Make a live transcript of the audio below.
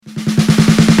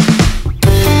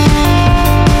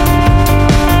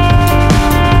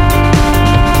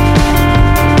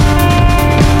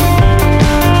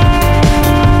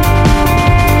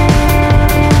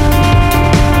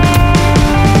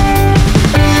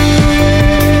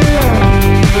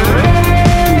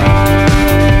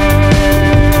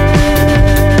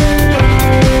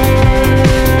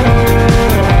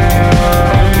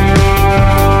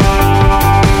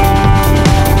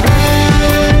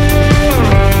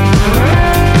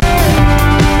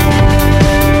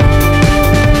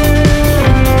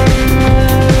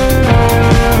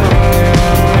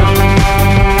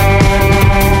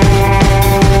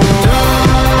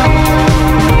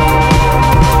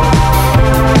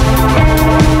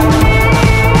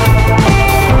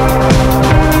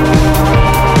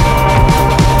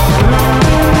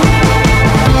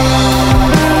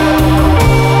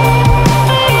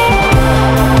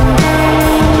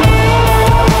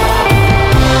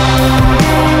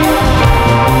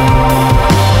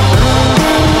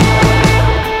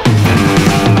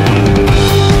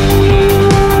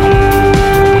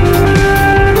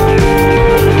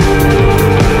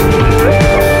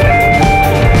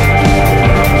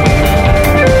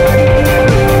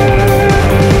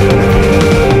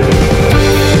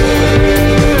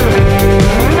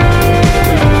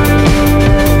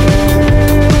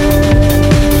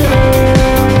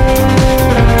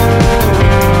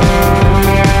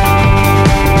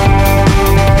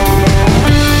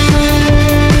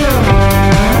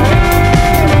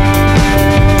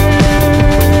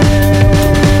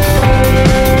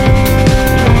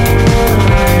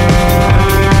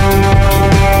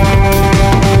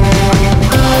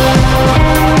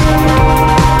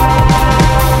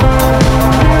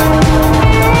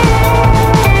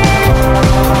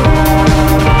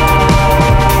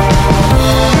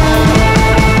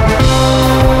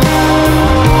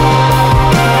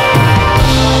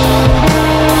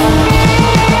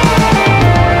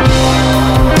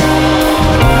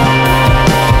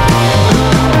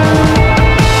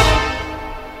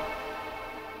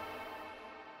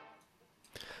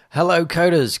Hello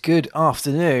coders, good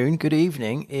afternoon, good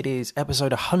evening. It is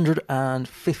episode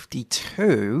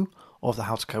 152 of the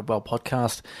How to Code Well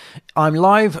podcast. I'm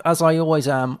live, as I always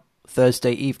am,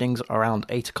 Thursday evenings around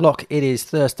 8 o'clock. It is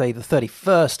Thursday the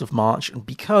 31st of March, and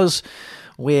because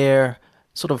we're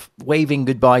sort of waving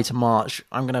goodbye to March,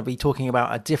 I'm going to be talking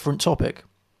about a different topic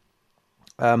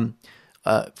for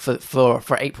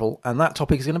April, and that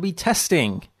topic is going to be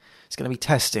testing. It's going to be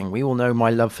testing. We all know my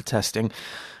love for testing.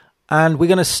 And we're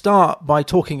going to start by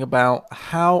talking about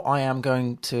how I am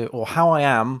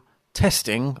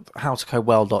testing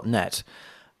howtocodewell.net.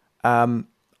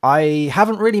 I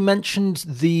haven't really mentioned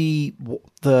the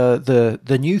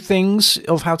new things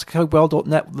of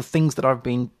howtocodewell.net, the things that I've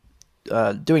been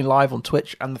doing live on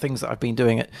Twitch and the things that I've been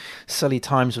doing at silly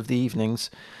times of the evenings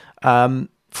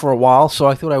for a while. So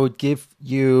I thought I would give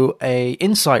you a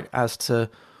insight as to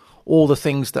all the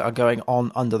things that are going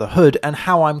on under the hood and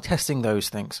how I'm testing those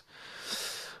things.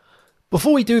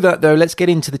 Before we do that, though, let's get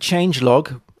into the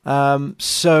changelog.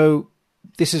 So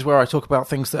this is where I talk about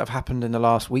things that have happened in the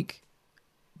last week.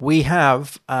 We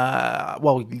have,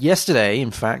 yesterday,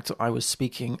 in fact, I was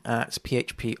speaking at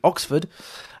PHP Oxford,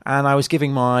 and I was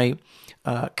giving my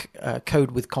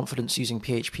Code with Confidence Using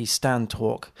PHP stand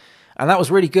talk. And that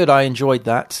was really good. I enjoyed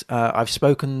that. I've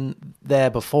spoken there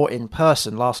before in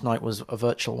person. Last night was a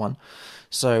virtual one.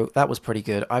 So that was pretty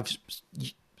good.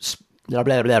 Blah,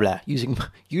 blah, blah, blah.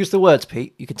 Use the words,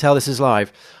 Pete. You can tell this is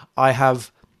live. I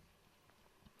have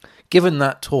given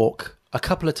that talk a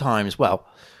couple of times. Well,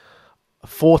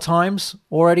 4 times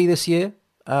already this year,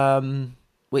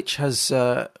 which is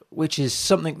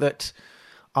something that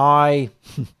I've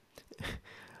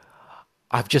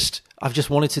just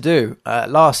wanted to do.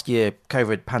 Last year,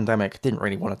 COVID pandemic, didn't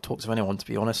really want to talk to anyone, to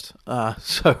be honest.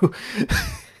 So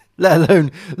let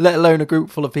alone a group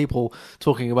full of people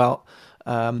talking about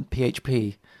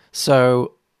PHP.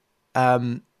 So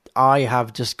I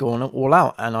have just gone all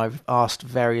out, and I've asked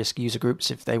various user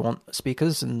groups if they want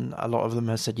speakers, and a lot of them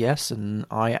have said yes. And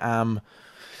I am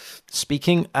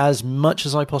speaking as much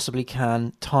as I possibly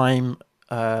can, time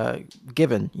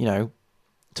given,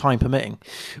 time permitting.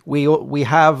 We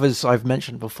have, as I've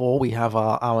mentioned before, we have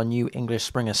our new English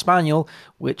Springer Spaniel,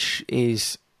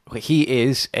 he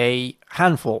is a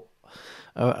handful,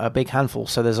 a big handful.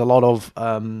 So there's a lot of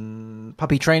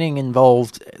puppy training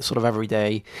involved sort of every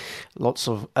day, lots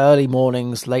of early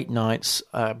mornings, late nights,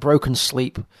 broken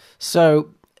sleep.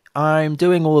 So I'm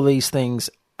doing all of these things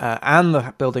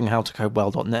and building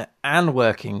howtocodewell.net and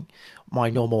working my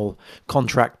normal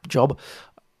contract job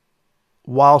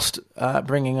whilst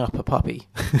bringing up a puppy,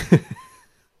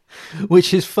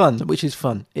 which is fun.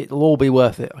 It'll all be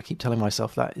worth it. I keep telling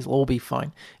myself that. It'll all be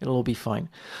fine.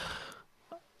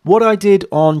 What I did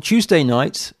on Tuesday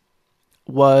night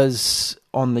was,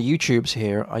 on the YouTubes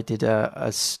here, I did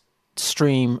a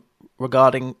stream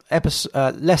regarding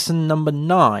lesson number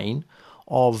 9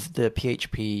 of the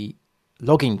PHP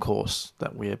logging course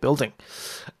that we are building.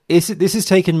 This has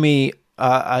taken me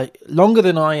longer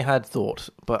than I had thought,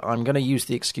 but I'm going to use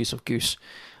the excuse of Goose,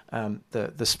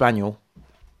 the spaniel.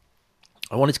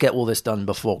 I wanted to get all this done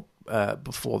before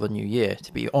the new year,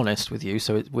 to be honest with you.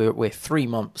 So we're 3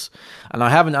 months, and I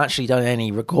haven't actually done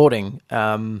any recording.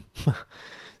 So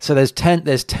there's 10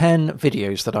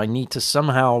 videos that I need to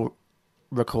somehow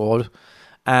record,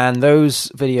 and those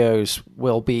videos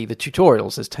will be the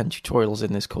tutorials. There's 10 tutorials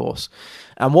in this course,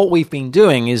 and what we've been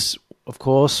doing is, of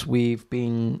course, we've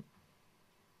been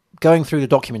going through the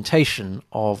documentation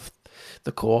of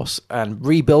the course and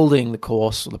rebuilding the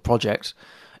course or the project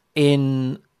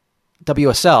in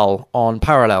WSL on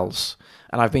Parallels,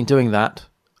 and I've been doing that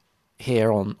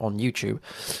here on YouTube.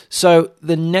 So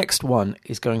the next one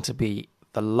is going to be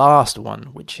the last one,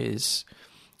 which is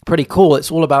pretty cool. It's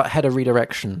all about header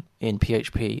redirection in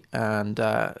PHP and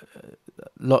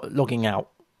logging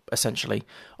out, essentially,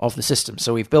 of the system.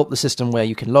 So we've built the system where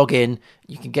you can log in,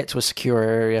 you can get to a secure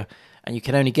area, and you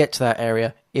can only get to that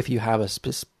area if you have a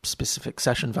specific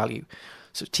session value.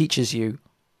 So it teaches you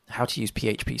how to use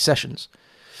PHP sessions.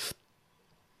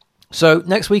 So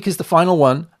next week is the final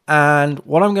one, and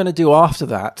what I'm going to do after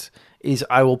that is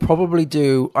I'm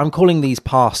calling these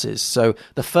passes. So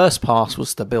the first pass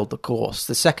was to build the course.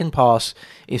 The second pass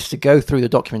is to go through the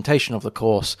documentation of the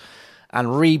course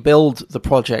and rebuild the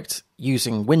project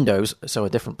using Windows, so a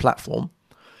different platform,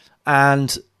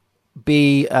 and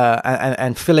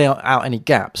filling out any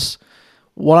gaps.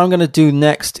 What I'm going to do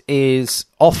next is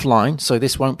offline, so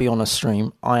this won't be on a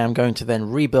stream. I am going to then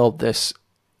rebuild this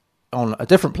on a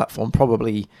different platform,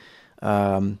 probably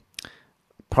a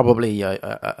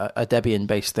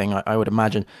Debian-based thing, I would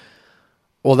imagine.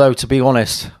 Although, to be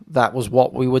honest, that was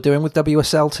what we were doing with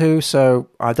WSL2, so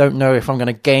I don't know if I'm going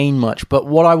to gain much. But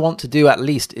what I want to do at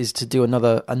least is to do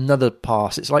another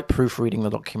pass. It's like proofreading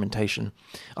the documentation.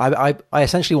 I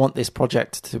essentially want this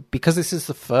project to, because this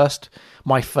is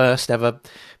my first ever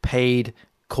paid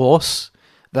course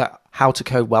that How to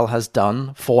Code Well has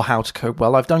done for How to Code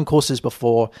Well. I've done courses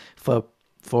before for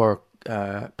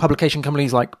publication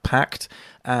companies like Packt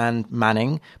and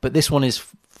Manning, but this one is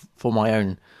for my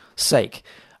own sake.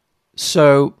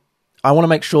 So I want to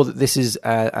make sure that this is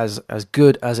as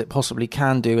good as it possibly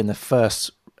can do in the first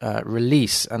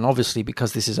release. And obviously,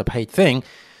 because this is a paid thing,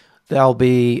 there'll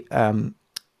be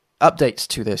updates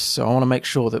to this. So I want to make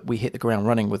sure that we hit the ground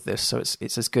running with this, so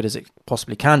it's as good as it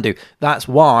possibly can do. That's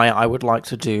why I would like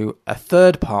to do a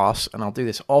third pass, and I'll do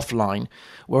this offline,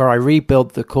 where I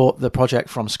rebuild the project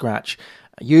from scratch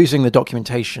using the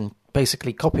documentation,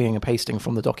 basically copying and pasting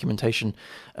from the documentation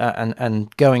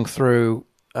and going through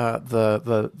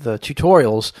the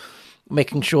tutorials,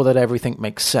 making sure that everything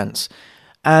makes sense.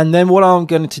 And then what I'm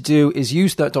going to do is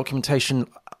use that documentation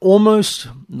almost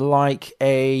like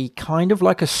a kind of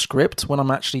like a script when I'm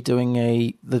actually doing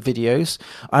the videos.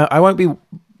 I won't be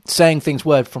saying things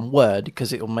word from word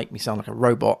because it'll make me sound like a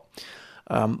robot.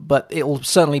 But it'll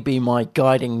certainly be my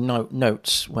guiding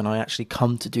notes when I actually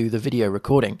come to do the video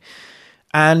recording.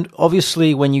 And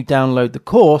obviously, when you download the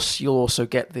course, you'll also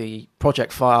get the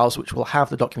project files, which will have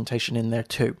the documentation in there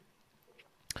too.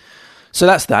 So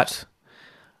that's that.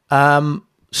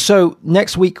 So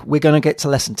next week, we're going to get to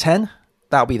lesson 10.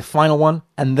 That'll be the final one.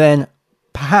 And then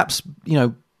perhaps,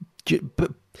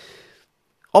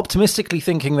 optimistically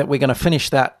thinking that we're going to finish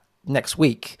that next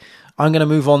week, I'm going to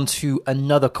move on to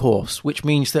another course, which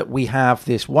means that we have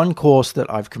this one course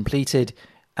that I've completed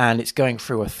and it's going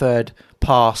through a third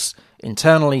pass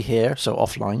internally here, so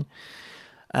offline.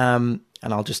 And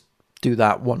I'll just do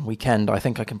that one weekend. I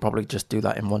think I can probably just do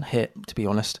that in one hit, to be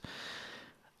honest.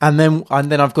 And then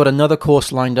I've got another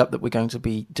course lined up that we're going to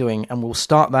be doing, and we'll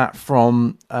start that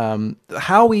from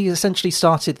how we essentially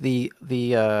started this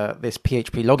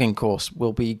PHP logging course.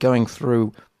 We'll be going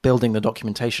through building the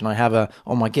documentation. I have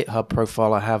on my GitHub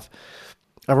profile, I have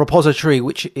a repository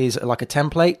which is like a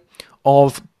template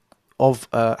of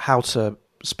how to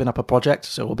spin up a project.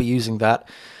 So we'll be using that.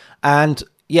 And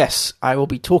yes, I will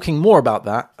be talking more about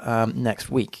that next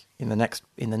week in the next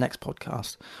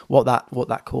podcast. What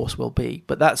that course will be.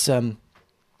 But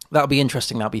that'll be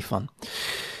interesting. That'll be fun.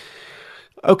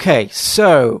 Okay,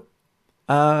 so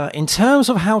in terms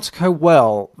of How to Code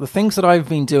Well, the things that I've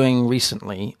been doing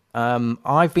recently.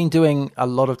 I've been doing a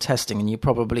lot of testing, and you'll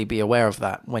probably be aware of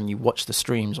that when you watch the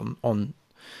streams on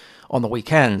the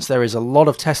weekends. There is a lot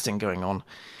of testing going on.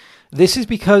 This is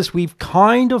because we've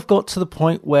kind of got to the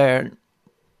point where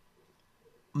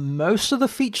most of the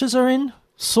features are in,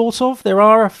 sort of. There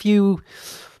are a few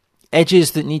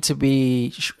edges that need to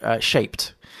be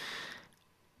shaped.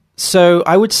 So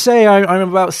I would say I'm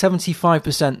about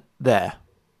 75% there.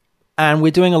 And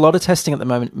we're doing a lot of testing at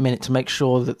the minute to make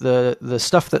sure that the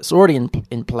stuff that's already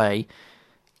in play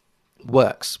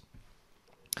works.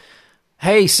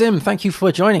 Hey, Sim, thank you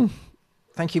for joining.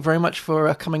 Thank you very much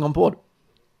for coming on board.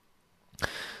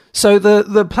 So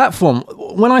the platform,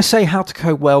 when I say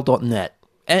howtocodewell.net,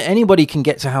 anybody can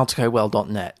get to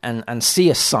howtocodewell.net and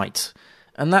see a site.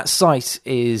 And that site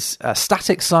is a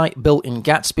static site built in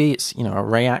Gatsby. It's, a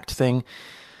React thing.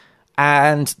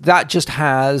 And that just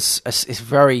has, it's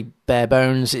very bare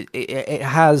bones. It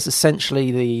has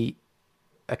essentially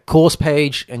a course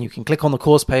page, and you can click on the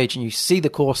course page and you see the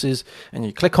courses, and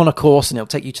you click on a course and it'll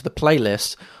take you to the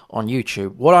playlist on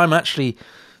YouTube. What I'm actually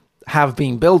have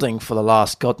been building for the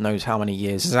last God knows how many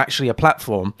years is actually a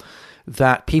platform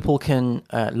that people can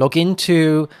log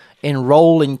into,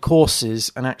 enroll in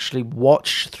courses, and actually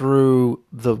watch through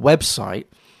the website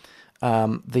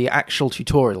the actual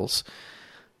tutorials.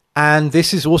 And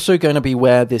this is also going to be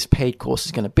where this paid course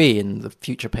is going to be in the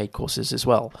future paid courses as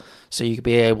well. So you'll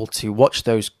be able to watch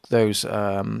those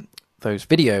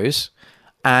videos,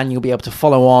 and you'll be able to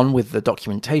follow on with the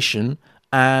documentation,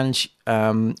 and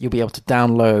you'll be able to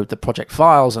download the project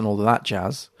files and all of that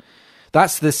jazz.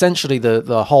 That's essentially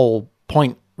the whole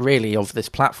point, really, of this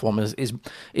platform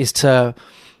is to,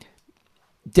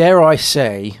 dare I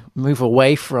say, move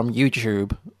away from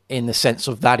YouTube in the sense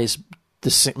of that is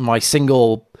my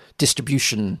single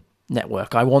distribution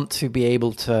network. I want to be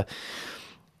able to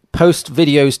post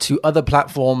videos to other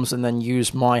platforms and then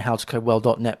use my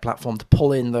howtocodewell.net platform to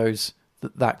pull in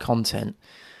that content.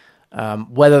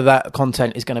 Whether that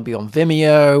content is going to be on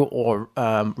Vimeo or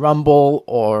Rumble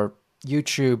or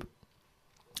YouTube,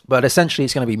 but essentially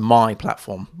it's going to be my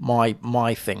platform,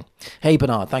 my thing. Hey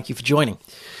Bernard, thank you for joining.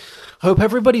 Hope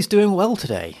everybody's doing well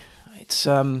today.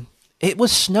 It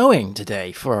was snowing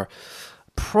today for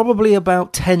probably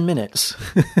about 10 minutes,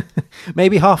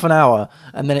 maybe half an hour,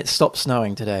 and then it stopped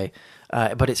snowing today.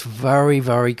 But it's very,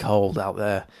 very cold out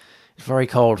there. It's very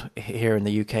cold here in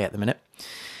the UK at the minute.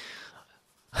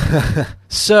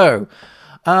 So,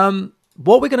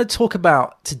 what we're going to talk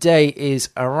about today is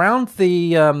around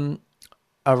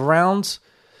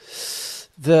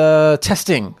the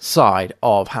testing side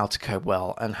of How to Code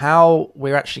Well, and how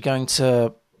we're actually going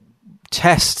to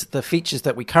test the features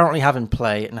that we currently have in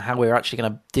play, and how we're actually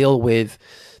going to deal with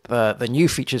the new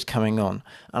features coming on.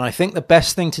 And I think the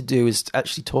best thing to do is to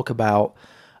actually talk about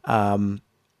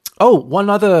one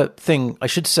other thing I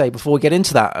should say before we get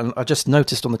into that, and I just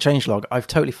noticed on the changelog, I've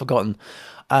totally forgotten.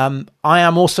 I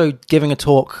am also giving a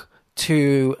talk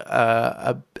to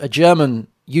a German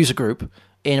user group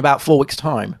in about 4 weeks'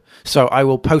 time. So I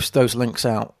will post those links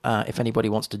out if anybody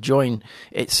wants to join.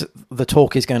 The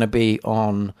talk is going to be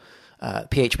on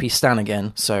PHP Stan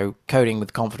again, so coding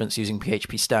with confidence using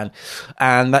PHP Stan.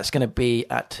 And that's going to be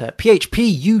at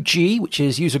PHP-UG, which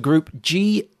is user group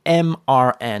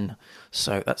GMRN.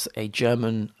 So that's a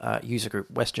German user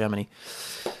group, West Germany.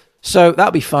 So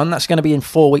that'll be fun. That's going to be in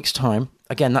 4 weeks' time.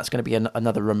 Again, that's going to be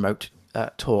another remote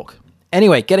talk.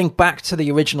 Anyway, getting back to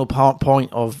the original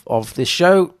point of this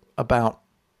show about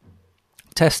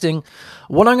testing,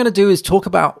 what I'm going to do is talk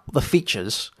about the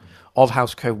features of How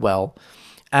to Code Well,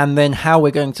 and then how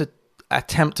we're going to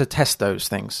attempt to test those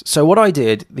things. So what I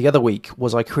did the other week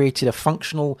was I created a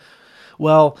functional,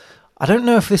 well, I don't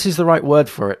know if this is the right word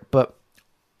for it, but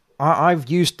I've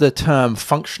used the term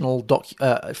functional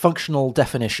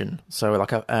definition, so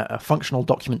like a functional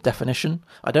document definition.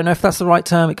 I don't know if that's the right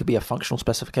term. It could be a functional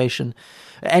specification.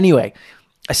 Anyway,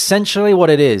 essentially what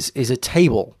it is a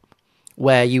table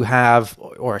where you have,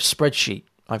 or a spreadsheet.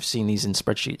 I've seen these in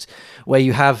spreadsheets, where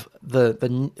you have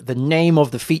the name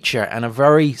of the feature and a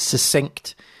very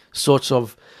succinct sort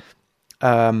of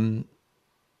one-liner,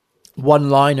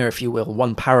 if you will,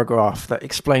 one paragraph that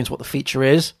explains what the feature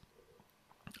is.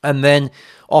 And then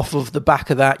off of the back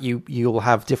of that, you'll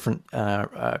have different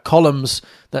columns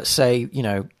that say,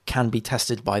 can be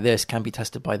tested by this, can be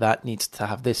tested by that, needs to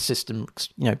have this system,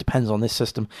 depends on this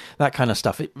system, that kind of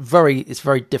stuff. It's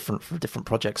very different for different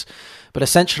projects. But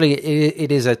essentially,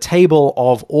 it is a table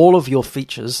of all of your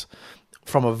features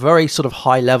from a very sort of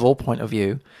high-level point of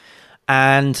view.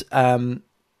 And I've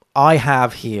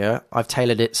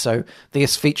tailored it so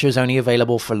this feature is only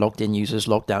available for logged-in users,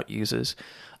 logged-out users.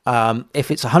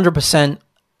 If it's 100%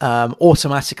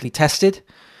 automatically tested,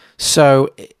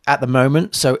 so at the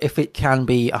moment, so if it can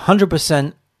be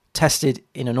 100% tested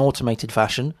in an automated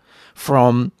fashion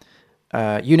from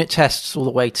unit tests all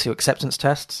the way to acceptance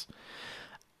tests,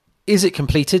 is it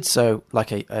completed? So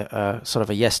like a sort of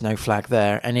a yes/no flag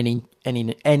there, and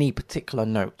any particular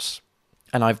notes.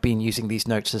 And I've been using these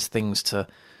notes as things that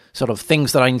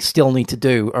I still need to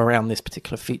do around this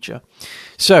particular feature.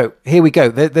 So here we go.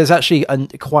 There's actually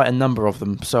quite a number of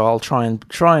them. So I'll try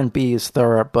and be as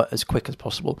thorough but as quick as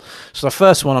possible. So the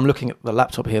first one, I'm looking at the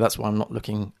laptop here. That's why I'm not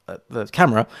looking at the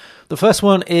camera. The first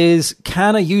one is,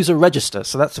 can a user register?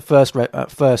 So that's the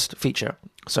first feature.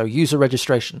 So user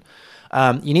registration.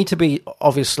 You need to be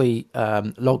obviously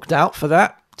logged out for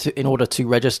that. In order to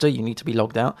register, you need to be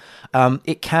logged out.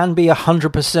 It can be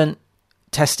 100%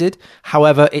 tested.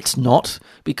 However, it's not,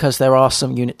 because there are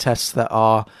some unit tests that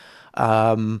are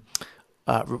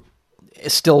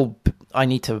still I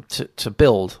need to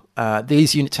build.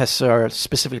 These unit tests are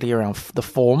specifically around the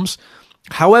forms.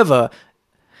 However,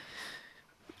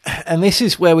 and this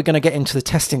is where we're going to get into the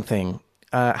testing thing.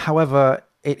 However,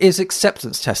 it is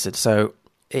acceptance tested, so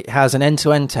it has an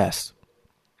end-to-end test.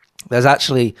 There's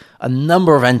actually a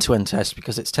number of end-to-end tests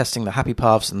because it's testing the happy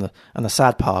paths and the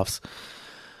sad paths.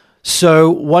 So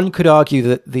one could argue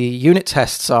that the unit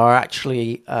tests are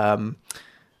actually,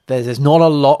 there's not a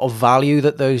lot of value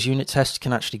that those unit tests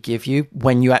can actually give you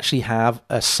when you actually have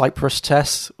a Cypress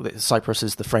test. Cypress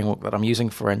is the framework that I'm using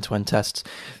for end-to-end tests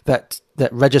that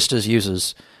registers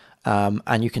users,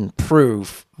 and you can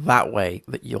prove that way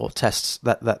that your tests,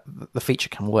 that the feature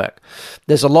can work.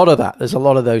 There's a lot of that. There's a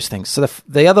lot of those things. So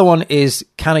the other one is,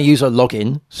 can a user log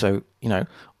in? So,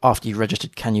 after you've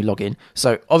registered, can you log in?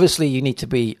 So obviously you need to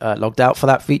be logged out for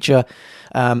that feature.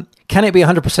 Can it be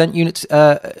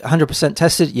 100%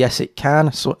 tested? Yes, it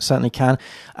can. Certainly can.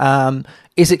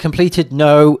 Is it completed?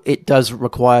 No, it does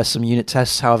require some unit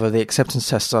tests. However, the acceptance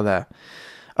tests are there.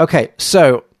 Okay,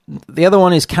 so the other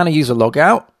one is, can a user log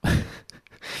out?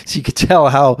 So you can tell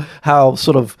how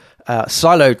sort of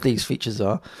siloed these features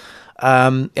are.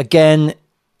 Again,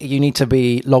 you need to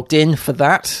be logged in for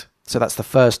that. So that's the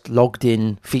first logged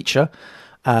in feature.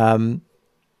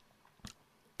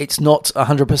 It's not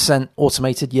 100%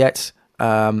 automated yet.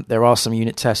 There are some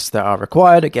unit tests that are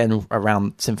required, again,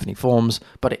 around Symfony Forms,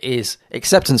 but it is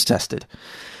acceptance tested.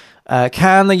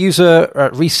 Can the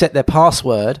user reset their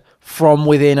password from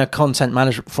within a content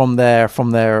manager from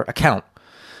their account?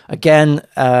 Again,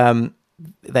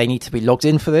 they need to be logged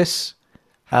in for this,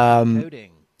 and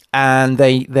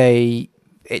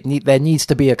there needs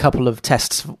to be a couple of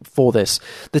tests for this.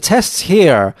 The tests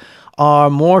here are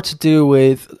more to do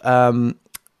with, like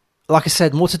I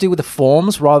said, more to do with the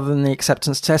forms rather than the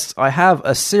acceptance tests. I have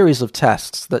a series of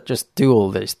tests that just do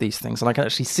all these things, and I can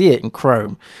actually see it in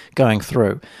Chrome going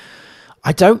through.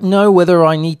 I don't know whether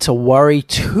I need to worry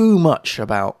too much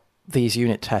about these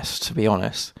unit tests, to be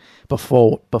honest,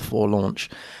 before launch.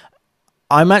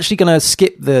 I'm actually going to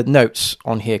skip the notes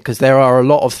on here because there are a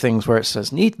lot of things where it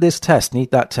says, need this test,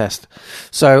 need that test.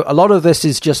 So a lot of this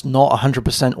is just not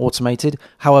 100% automated.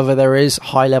 However, there is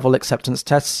high-level acceptance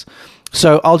tests.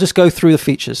 So I'll just go through the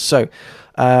features. So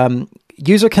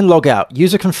user can log out,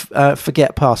 user can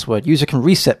forget password, user can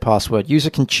reset password, user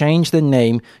can change their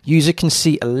name, user can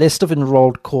see a list of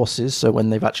enrolled courses. So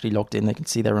when they've actually logged in, they can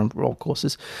see their enrolled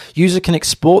courses. User can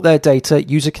export their data,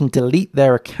 user can delete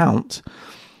their account.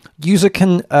 User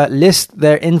can list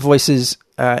their invoices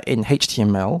in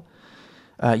HTML.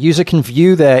 User can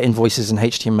view their invoices in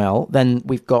HTML. Then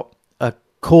we've got a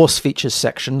course features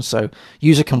section. So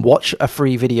user can watch a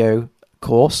free video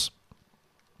course.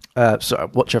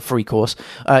 Watch a free course.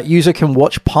 User can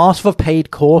watch part of a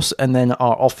paid course and then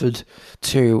are offered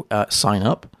to sign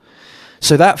up.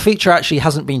 So that feature actually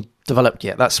hasn't been developed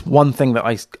yet. That's one thing that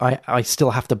I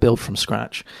still have to build from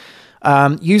scratch.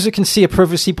 User can see a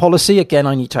privacy policy. Again,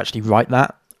 I need to actually write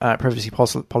that privacy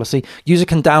policy. User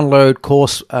can download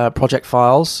course project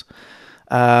files.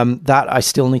 That I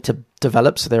still need to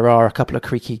develop. So there are a couple of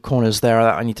creaky corners there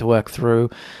that I need to work through.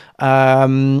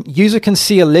 User can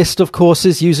see a list of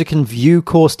courses. User can view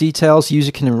course details.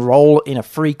 User can enroll in a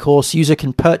free course. User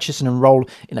can purchase and enroll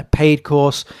in a paid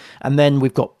course. And then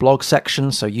we've got blog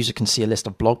sections. So user can see a list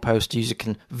of blog posts. User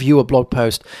can view a blog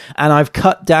post. And I've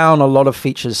cut down a lot of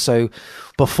features. So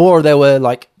before there were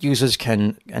like users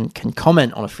can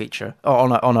comment on a feature or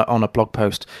on a blog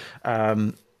post.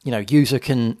 User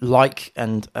can like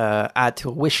and add to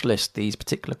a wish list these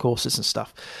particular courses and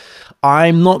stuff.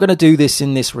 I'm not going to do this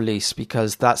in this release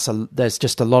because there's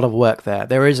just a lot of work there.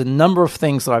 There is a number of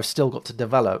things that I've still got to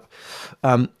develop.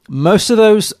 Most of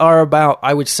those are about,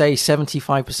 I would say,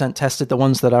 75% tested, the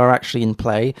ones that are actually in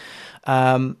play.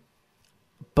 And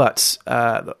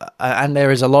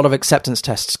there is a lot of acceptance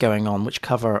tests going on, which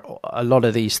cover a lot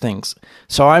of these things.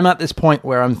 So I'm at this point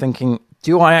where I'm thinking,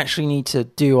 do I actually need to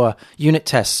do a unit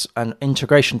tests and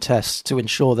integration tests to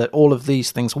ensure that all of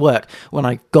these things work when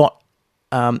I got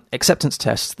acceptance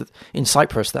tests in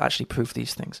Cypress that actually prove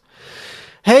these things?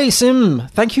 Hey, Sim,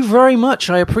 thank you very much.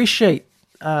 I appreciate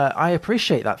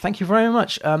that. Thank you very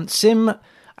much. Sim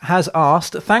has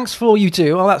asked, thanks for all you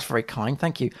do. Oh, that's very kind.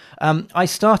 Thank you. I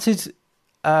started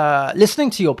listening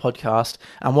to your podcast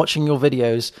and watching your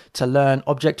videos to learn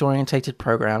object-oriented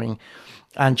programming,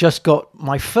 and just got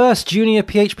my first junior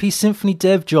PHP Symfony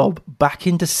dev job back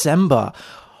in December.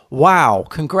 Wow,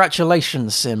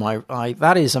 congratulations, Sim.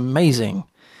 That is amazing.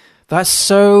 That's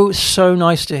so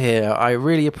nice to hear. I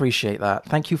really appreciate that.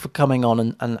 Thank you for coming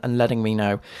on and letting me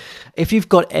know. If you've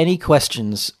got any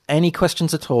questions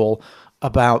at all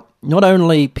about not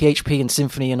only PHP and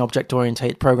Symfony and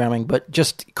object-oriented programming, but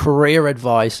just career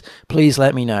advice, please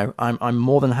let me know. I'm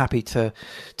more than happy to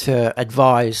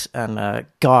advise and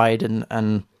guide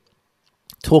and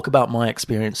talk about my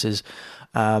experiences.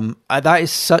 That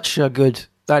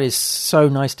is so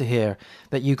nice to hear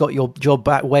that you got your job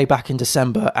way back in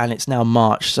December and it's now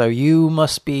March. So you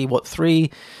must be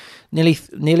nearly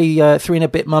 3 and a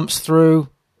bit months through.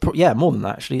 Yeah, more than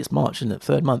that, actually. It's March, isn't it?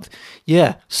 3rd month.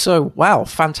 Yeah. So, wow.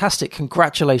 Fantastic.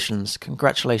 Congratulations,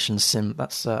 Sim.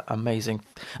 That's amazing.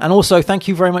 And also, thank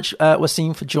you very much,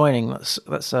 Wasim, for joining.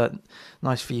 That's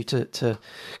nice for you to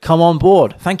come on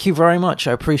board. Thank you very much.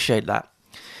 I appreciate that.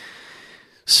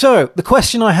 So, the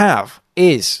question I have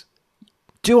is,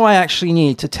 do I actually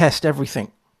need to test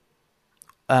everything?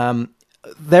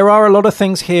 There are a lot of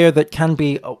things here that can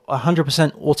be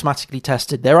 100% automatically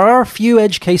tested. There are a few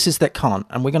edge cases that can't,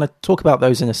 and we're going to talk about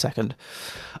those in a second.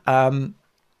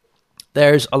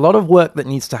 There's a lot of work that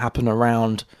needs to happen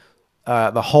around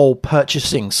the whole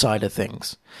purchasing side of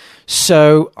things.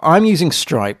 So I'm using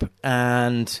Stripe,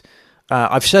 and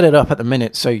I've set it up at the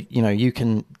minute, so you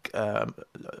can,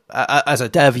 as a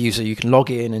dev user, you can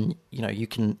log in and you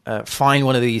can find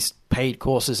one of these paid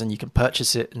courses and you can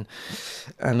purchase it,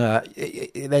 and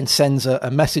it then sends a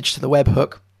message to the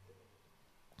webhook,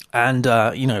 and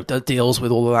deals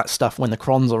with all of that stuff when the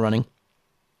crons are running.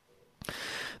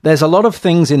 There's a lot of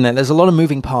things in there. There's a lot of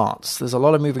moving parts.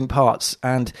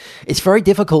 And it's very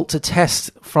difficult to test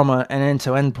from an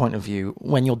end-to-end point of view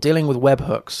when you're dealing with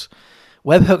webhooks.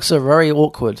 Webhooks are very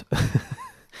awkward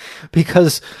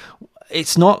because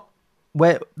it's not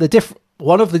where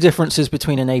one of the differences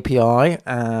between an API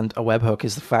and a webhook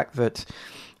is the fact that,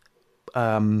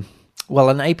 an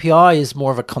API is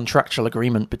more of a contractual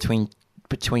agreement between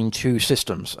two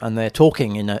systems, and they're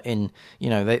talking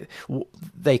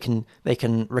they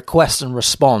can request and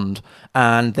respond,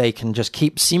 and they can just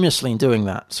keep seamlessly doing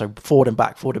that. So forward and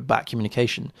back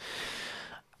communication,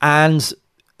 and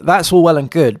that's all well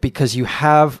and good because you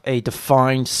have a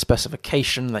defined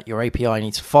specification that your API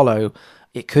needs to follow.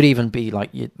 It could even be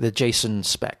like the JSON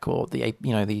spec or the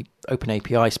Open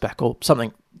API spec or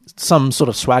something, some sort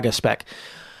of Swagger spec.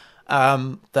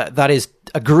 That is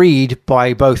agreed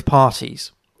by both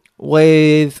parties.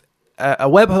 With a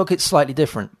webhook, it's slightly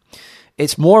different.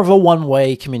 It's more of a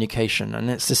one-way communication,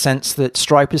 and it's the sense that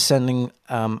Stripe is sending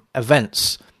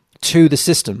events to the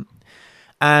system.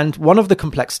 And one of the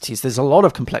complexities, there's a lot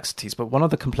of complexities, but one of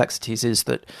the complexities is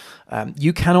that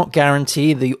you cannot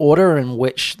guarantee the order in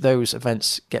which those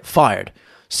events get fired.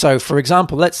 So, for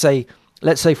example, let's say,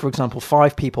 for example,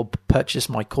 5 people purchase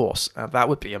my course. That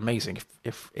would be amazing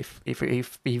if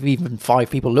even 5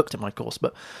 people looked at my course.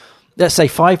 But let's say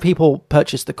 5 people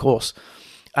purchased the course,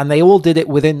 and they all did it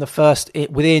within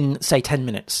say 10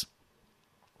 minutes.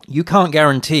 You can't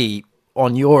guarantee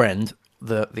on your end,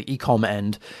 the e-com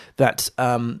end, that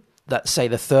say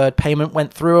the third payment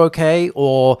went through okay,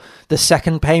 or the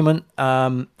second payment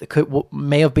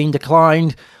may have been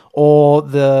declined, or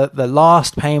the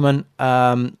last payment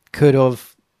could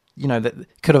have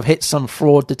hit some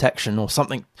fraud detection or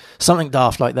something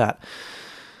daft like that.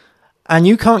 And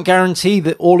you can't guarantee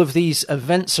that all of these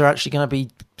events are actually going to be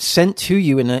sent to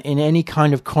you in any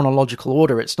kind of chronological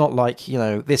order. It's not like,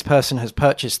 this person has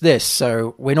purchased this,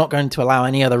 so we're not going to allow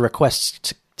any other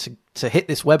requests to hit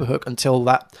this webhook until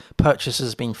that purchase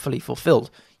has been fully fulfilled.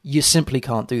 You simply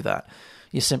can't do that.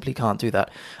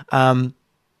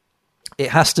 It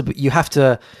has to be, you have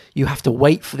to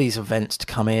wait for these events to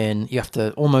come in. You have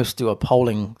to almost do a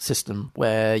polling system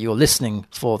where you're listening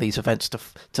for these events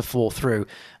to fall through,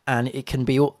 and it can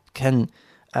be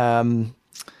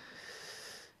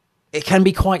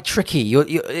quite tricky.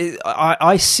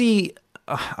 I see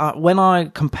when I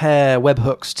compare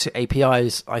webhooks to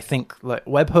APIs, I think like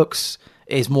webhooks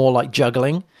is more like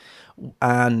juggling,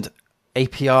 and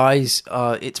APIs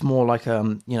it's more like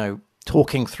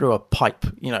talking through a pipe,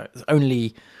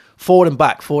 only forward and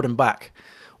back.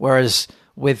 Whereas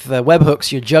with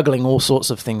webhooks, you're juggling all sorts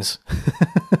of things,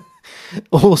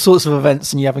 all sorts of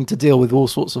events, and you're having to deal with all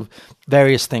sorts of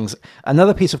various things.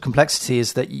 Another piece of complexity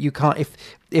is that you can't,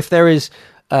 if there is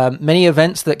many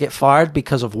events that get fired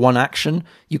because of one action,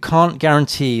 you can't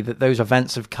guarantee that those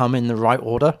events have come in the right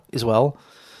order as well.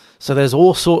 So there's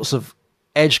all sorts of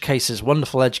edge cases,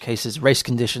 wonderful edge cases, race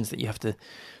conditions that you have to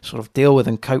sort of deal with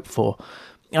and cope for.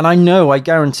 And I know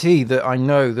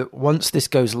that once this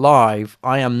goes live,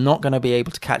 I am not going to be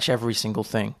able to catch every single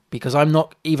thing, because I'm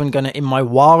not even going to, in my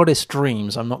wildest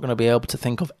dreams, I'm not going to be able to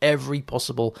think of every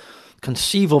possible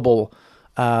conceivable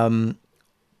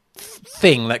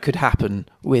thing that could happen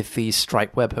with these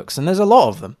Stripe webhooks. And there's a lot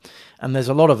of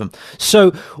them.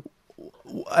 So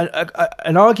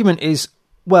an argument is,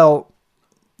 well,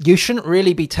 you shouldn't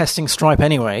really be testing Stripe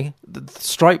anyway.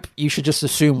 Stripe, you should just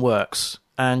assume works,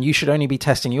 and you should only be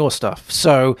testing your stuff.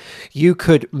 So you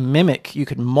could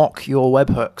mock your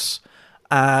webhooks,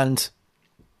 and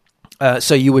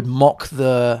so you would mock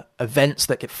the events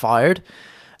that get fired,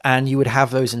 and you would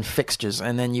have those in fixtures,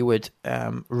 and then you would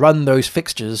run those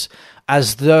fixtures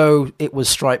as though it was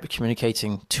Stripe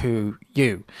communicating to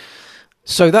you.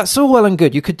 So that's all well and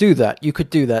good. You could do that. You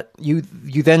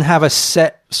then have a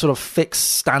set sort of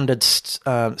fixed standard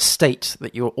state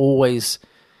that you're always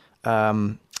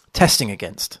testing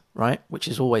against, right? Which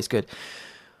is always good.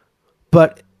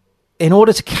 But in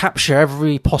order to capture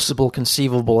every possible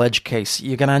conceivable edge case,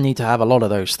 you're going to need to have a lot of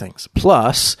those things.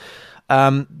 Plus,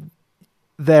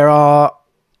 there are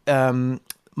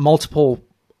multiple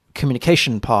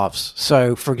communication paths.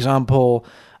 So, for example,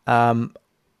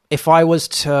 if I was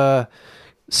to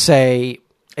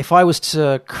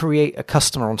create a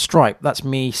customer on Stripe, that's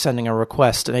me sending an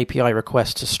API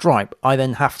request to Stripe. I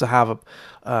then have to have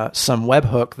some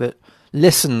webhook that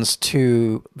listens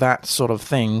to that sort of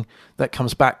thing that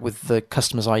comes back with the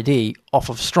customer's ID off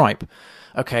of Stripe.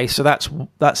 Okay, so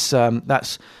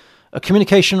that's a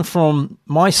communication from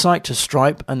my site to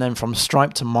Stripe, and then from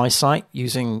Stripe to my site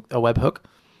using a webhook.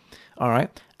 All right,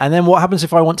 and then what happens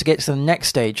if I want to get to the next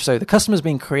stage? So the customer's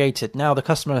being created. Now the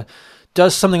customer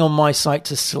does something on my site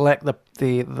to select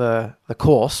the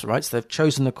course, right? So they've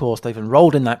chosen the course, they've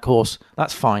enrolled in that course.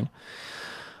 That's fine.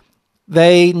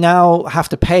 They now have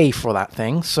to pay for that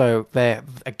thing. So they're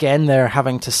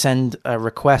having to send a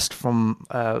request from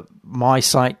my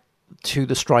site to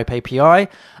the Stripe API,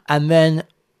 and then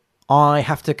I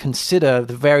have to consider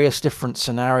the various different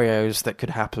scenarios that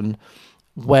could happen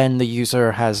when the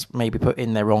user has maybe put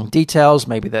in their wrong details,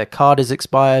 maybe their card is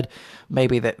expired,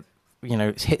 maybe that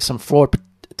it's hit some fraud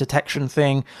detection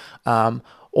thing,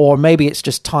 or maybe it's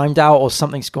just timed out or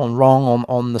something's gone wrong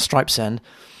on the Stripe's end.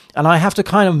 And I have to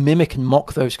kind of mimic and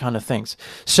mock those kind of things.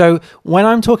 So when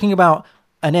I'm talking about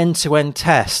an end-to-end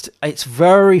test, it's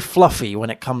very fluffy when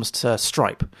it comes to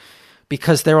Stripe,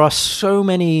 because there are so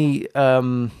many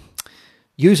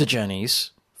user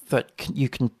journeys that you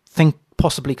can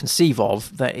possibly conceive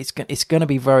of that it's going to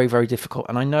be very, very difficult.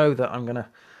 And I know that I'm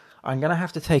gonna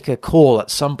have to take a call at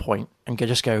some point and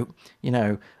just go,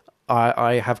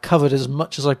 I have covered as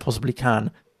much as I possibly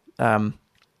can.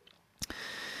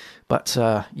 But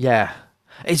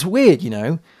it's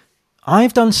weird,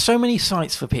 I've done so many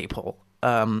sites for people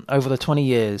over the 20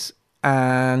 years,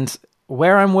 and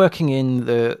where I'm working in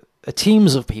the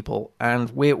teams of people,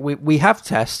 and we have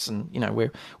tests, and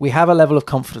we have a level of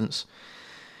confidence.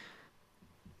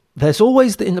 There's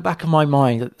always in the back of my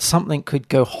mind that something could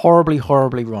go horribly,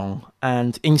 horribly wrong,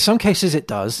 and in some cases it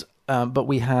does. But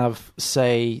we have,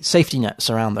 say, safety nets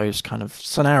around those kind of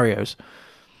scenarios.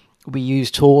 We use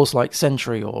tools like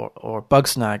Sentry or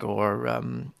Bugsnag or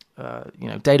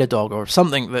Datadog or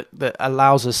something that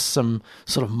allows us some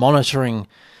sort of monitoring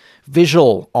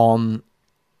visual on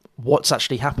what's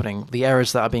actually happening, the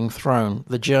errors that are being thrown,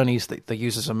 the journeys that the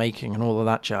users are making, and all of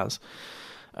that jazz.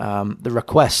 The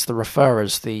requests, the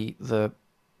referrers, the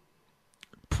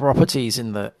properties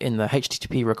in the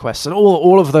HTTP requests, and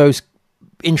all of those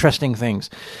interesting things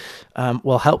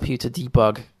will help you to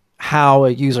debug how a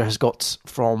user has got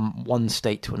from one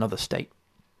state to another state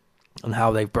and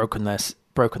how they've broken the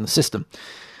system.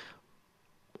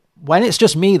 When it's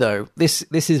just me, though, this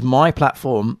is my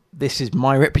platform, this is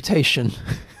my reputation,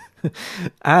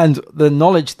 and the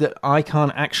knowledge that I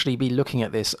can't actually be looking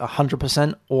at this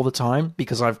 100% all the time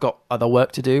because I've got other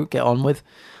work to do, get on with.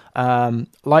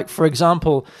 Like, for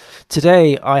example,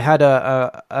 today I had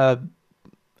a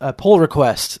pull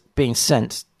request being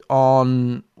sent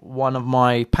on one of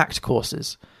my packed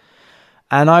courses,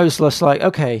 and I was just like,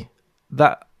 okay,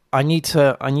 that I need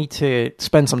to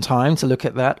spend some time to look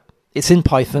at that. It's in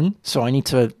Python, so I need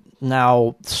to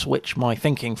now switch my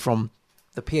thinking from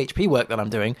the PHP work that I'm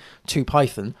doing to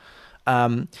Python,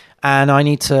 and I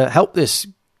need to help this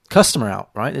customer out,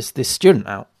 right? This student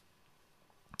out,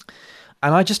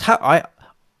 and I just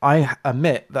I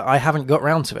admit that I haven't got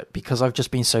around to it because I've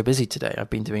just been so busy today. I've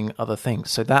been doing other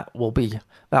things, so that will be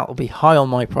high on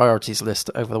my priorities list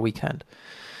over the weekend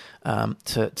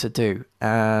to do.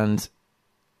 And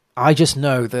I just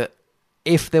know that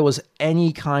if there was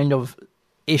any kind of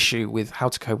issue with How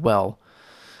to Code Well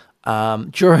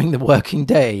during the working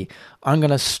day, I'm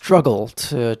going to struggle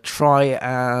to try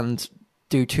and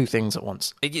do two things at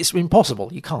once. It's impossible.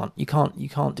 You can't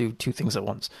do two things at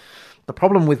once. The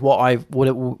problem with what I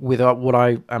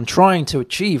am trying to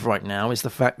achieve right now is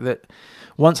the fact that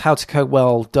once How to Code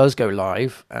Well does go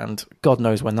live, and God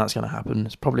knows when that's going to happen,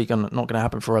 it's probably not going to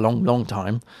happen for a long, long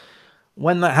time.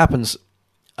 When that happens,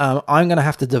 I'm going to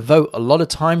have to devote a lot of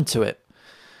time to it.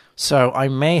 So I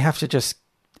may have to just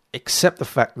accept the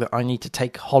fact that I need to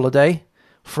take holiday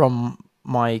from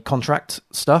my contract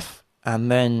stuff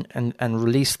and then and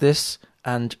release this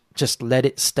and just let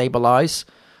it stabilize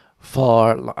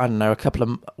for, I don't know, a couple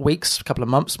of weeks, a couple of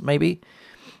months maybe,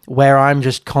 where I'm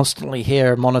just constantly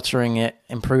here monitoring it,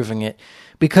 improving it.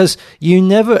 Because you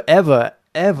never, ever,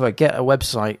 ever get a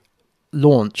website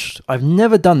launched. I've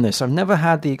never done this. I've never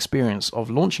had the experience of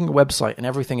launching a website and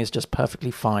everything is just perfectly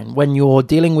fine. When you're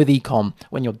dealing with e-com,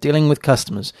 when you're dealing with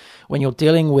customers, when you're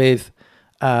dealing with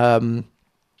bugs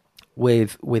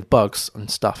and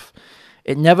stuff,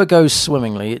 it never goes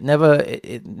swimmingly. It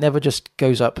never just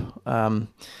goes up.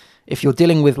 If you're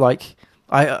dealing with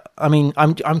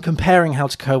I'm comparing How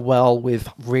to Code Well with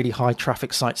really high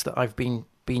traffic sites that I've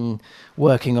been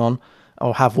working on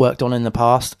or have worked on in the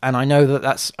past, and I know that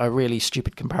that's a really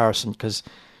stupid comparison because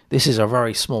this is a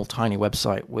very small, tiny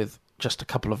website with just a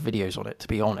couple of videos on it, to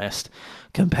be honest,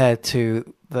 compared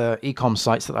to the e-com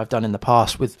sites that I've done in the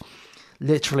past with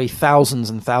literally thousands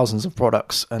and thousands of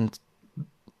products and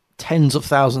tens of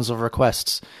thousands of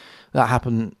requests that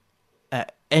happen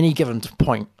at any given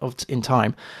point in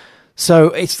time. So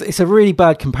it's a really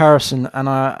bad comparison,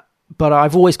 but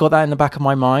I've always got that in the back of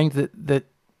my mind that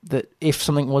if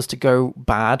something was to go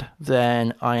bad,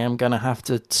 then I am going to have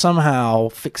to somehow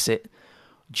fix it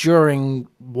during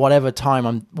whatever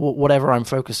I'm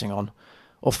focusing on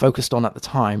or focused on at the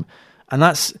time. And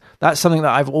that's something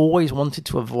that I've always wanted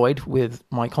to avoid with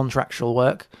my contractual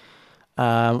work.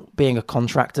 Being a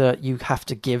contractor, you have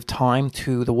to give time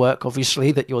to the work,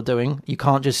 obviously, that you're doing. You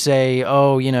can't just say,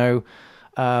 I'm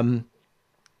going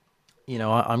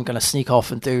to sneak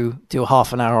off and do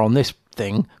half an hour on this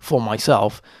thing for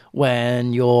myself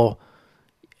when you've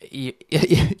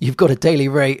got a daily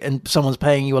rate and someone's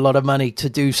paying you a lot of money to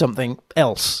do something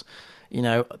else.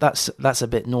 That's a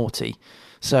bit naughty.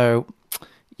 So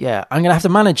yeah, I'm going to have to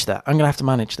manage that.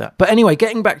 But anyway,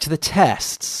 getting back to the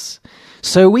tests.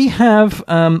 So we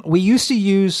used to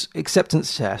use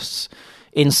acceptance tests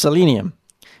in Selenium,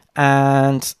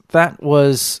 and that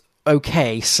was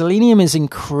okay. Selenium is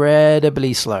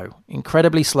incredibly slow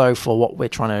for what we're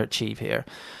trying to achieve here.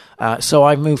 So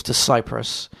I moved to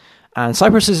Cypress, and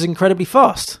Cypress is incredibly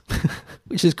fast,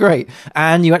 which is great.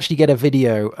 And you actually get a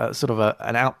video,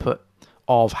 an output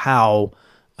of how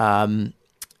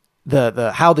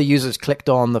how the users clicked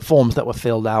on the forms that were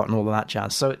filled out and all of that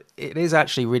jazz. So it is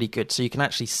actually really good. So you can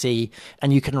actually see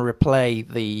and you can replay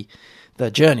the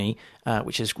journey,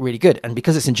 which is really good. And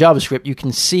because it's in JavaScript, you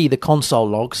can see the console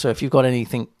log. So if you've got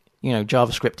anything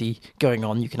JavaScripty going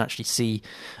on, you can actually see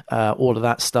all of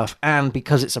that stuff. And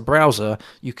because it's a browser,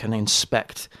 you can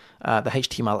inspect the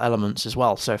HTML elements as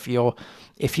well. So if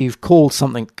you've called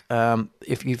something,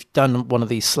 if you've done one of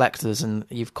these selectors and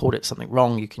you've called it something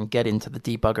wrong, you can get into the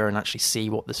debugger and actually see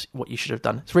what you should have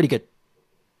done. It's really good.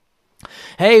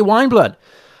 Hey, Wineblood,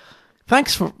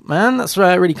 thanks man. That's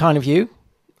really kind of you.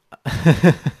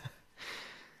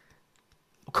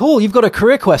 Cool, you've got a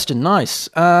career question. Nice.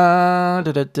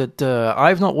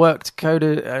 I've not worked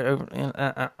coded.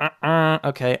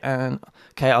 Okay,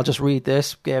 I'll just read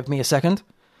this. Give me a second.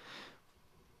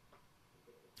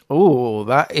 Oh,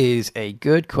 that is a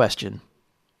good question.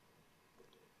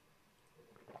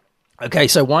 Okay,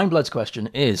 so Wineblood's question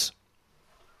is...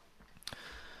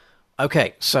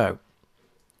 Okay, so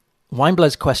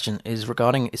Wineblood's question is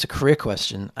regarding... It's a career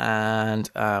question, and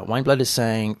Wineblood is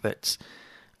saying that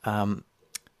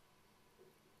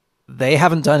they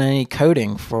haven't done any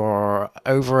coding for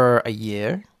over a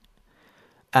year,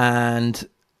 and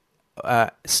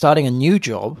starting a new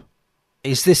job...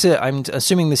 Is this I'm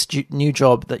assuming this new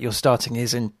job that you're starting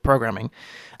is in programming,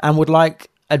 and would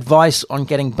like advice on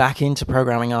getting back into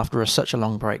programming after such a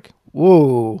long break.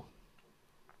 Whoa.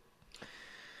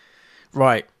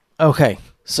 Right. Okay.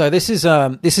 So this is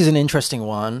an interesting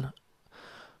one.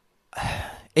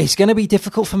 It's going to be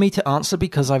difficult for me to answer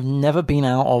because I've never been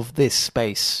out of this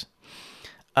space.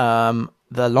 The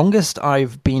longest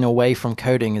I've been away from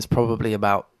coding is probably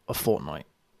about a fortnight.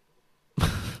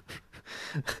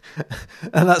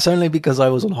 And that's only because I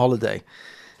was on holiday.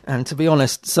 And to be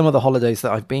honest, some of the holidays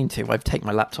that I've been to, I've taken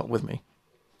my laptop with me.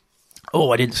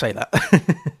 Oh, I didn't say that.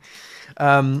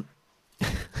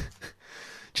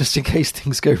 Just in case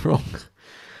things go wrong.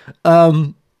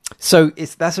 So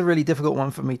that's a really difficult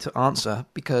one for me to answer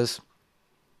because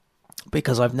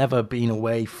I've never been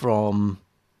away from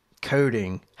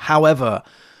coding. However,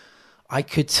 I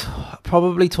could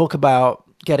probably talk about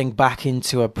getting back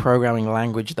into a programming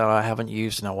language that I haven't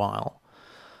used in a while.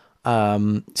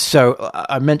 So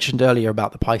I mentioned earlier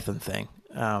about the Python thing.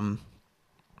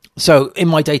 So in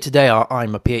my day-to-day,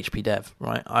 I'm a PHP dev,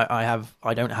 right? I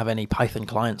don't have any Python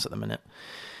clients at the minute.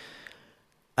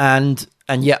 And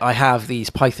yet I have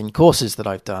these Python courses that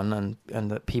I've done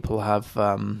and that people have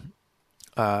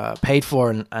paid for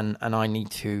and I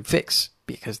need to fix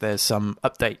because there's some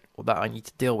update that I need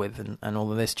to deal with and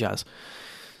all of this jazz.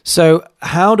 So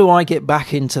how do I get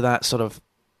back into that sort of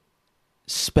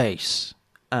space?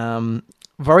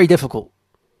 Very difficult.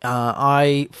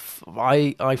 I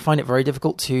find it very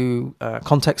difficult to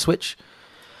context switch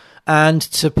and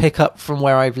to pick up from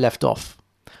where I've left off.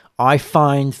 I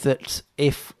find that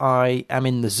if I am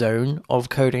in the zone of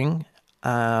coding,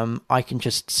 I can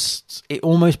it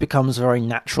almost becomes very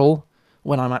natural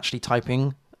when I'm actually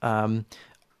typing.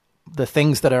 The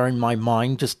things that are in my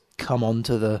mind just come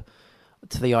onto the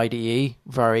IDE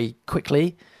very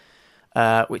quickly,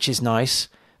 which is nice.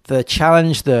 The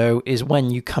challenge, though, is when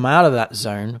you come out of that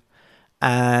zone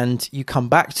and you come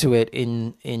back to it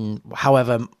in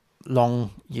however long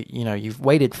you've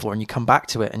waited for, and you come back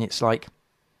to it, and it's like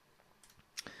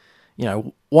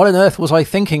what on earth was I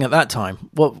thinking at that time?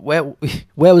 Where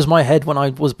was my head when I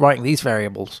was writing these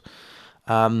variables?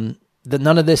 That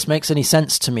none of this makes any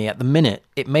sense to me at the minute.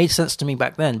 It made sense to me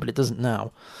back then, but it doesn't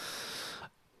now.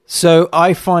 So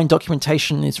I find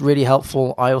documentation is really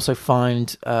helpful. I also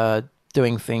find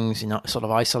doing things in sort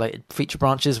of isolated feature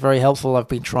branches very helpful. I've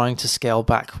been trying to scale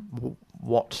back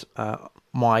what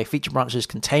my feature branches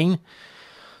contain.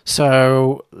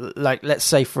 So, like, let's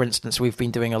say, for instance, we've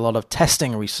been doing a lot of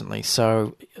testing recently.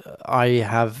 So I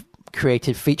have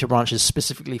created feature branches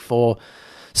specifically for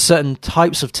certain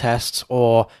types of tests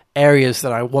or areas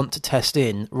that I want to test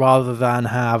in, rather than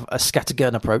have a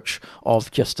scattergun approach of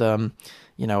just a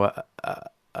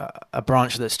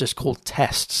branch that's just called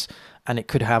tests, and it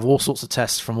could have all sorts of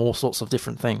tests from all sorts of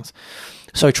different things.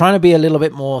 So trying to be a little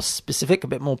bit more specific, a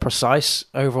bit more precise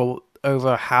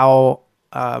over how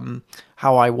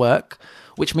I work,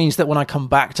 which means that when I come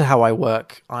back to how I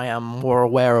work, I am more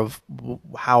aware of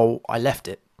how I left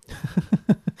it.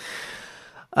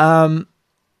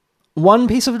 One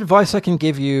piece of advice I can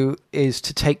give you is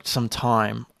to take some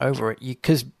time over it,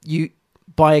 because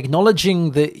by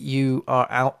acknowledging that you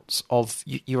are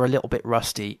you're a little bit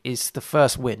rusty is the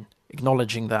first win.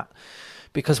 Acknowledging that,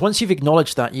 because once you've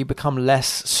acknowledged that, you become less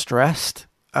stressed.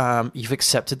 You've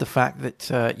accepted the fact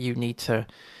that you need to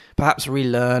perhaps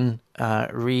relearn,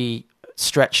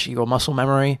 re-stretch your muscle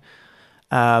memory,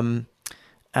 and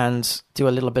do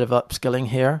a little bit of upskilling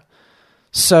here.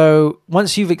 So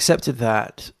once you've accepted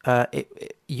that,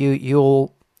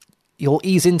 you'll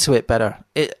ease into it better.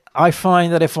 I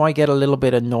find that if I get a little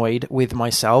bit annoyed with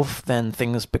myself, then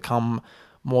things become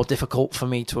more difficult for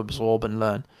me to absorb and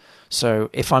learn. So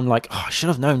if I'm like, I should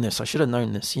have known this,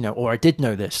 or I did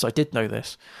know this,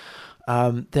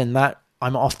 then that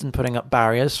I'm often putting up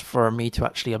barriers for me to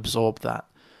actually absorb that.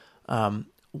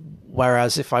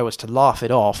 Whereas if I was to laugh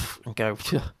it off and go,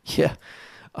 yeah,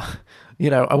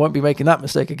 I won't be making that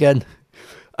mistake again,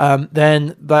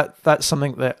 then that's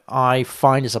something that I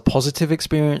find is a positive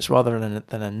experience rather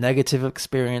than a negative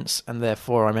experience, and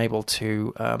therefore I'm able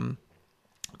to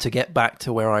get back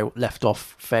to where I left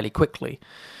off fairly quickly.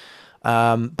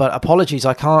 But apologies,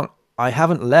 I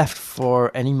haven't left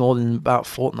for any more than about a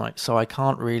fortnight, so I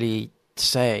can't really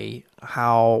say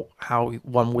how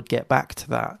one would get back to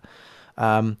that.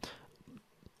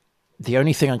 The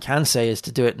only thing I can say is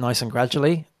to do it nice and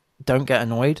gradually. Don't get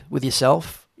annoyed with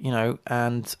yourself,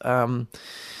 and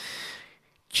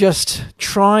just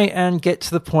try and get to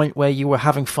the point where you were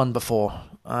having fun before,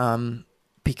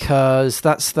 because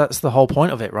that's the whole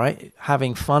point of it, right?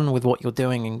 Having fun with what you're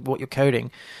doing and what you're coding.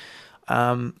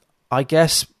 I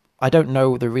guess I don't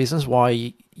know the reasons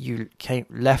why you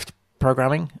left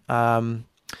programming,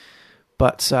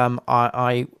 but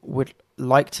I would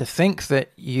like to think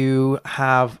that you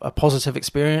have a positive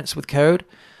experience with code,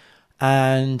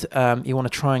 and you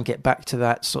want to try and get back to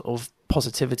that sort of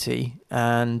positivity,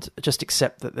 and just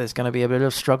accept that there's going to be a bit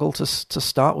of struggle to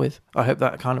start with. I hope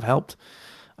that kind of helped.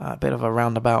 A bit of a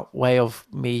roundabout way of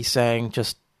me saying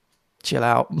just chill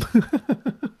out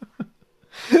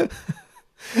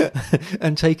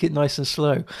and take it nice and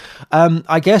slow.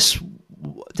 I guess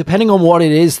depending on what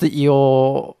it is that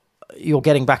you're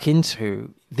getting back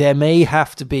into, there may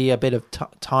have to be a bit of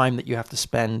time that you have to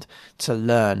spend to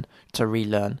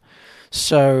relearn.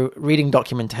 So reading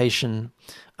documentation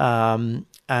and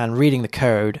reading the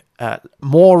code,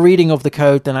 more reading of the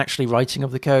code than actually writing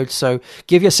of the code. So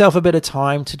give yourself a bit of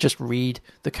time to just read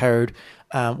the code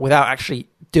without actually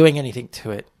doing anything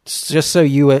to it, just so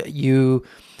you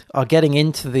are getting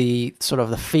into the sort of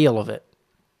the feel of it.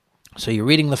 So you're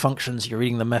reading the functions, you're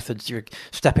reading the methods, you're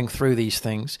stepping through these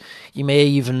things. You may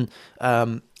even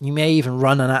run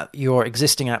your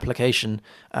existing application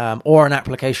or an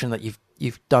application that you've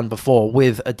done before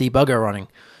with a debugger running,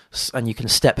 and you can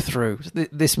step through.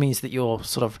 This means that you're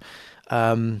sort of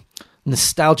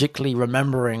nostalgically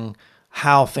remembering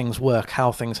how things work,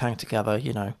 how things hang together.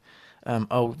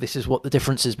 This is what the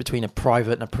differences between a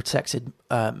private and a protected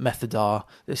method are.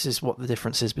 This is what the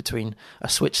differences between a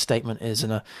switch statement is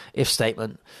and a if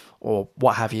statement, or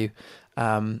what have you.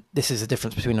 This is the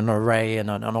difference between an array and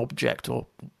an object, or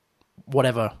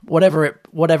whatever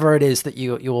it is that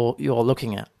you're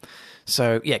looking at.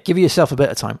 So yeah, give yourself a bit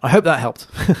of time. I hope that helped.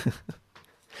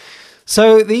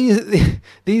 So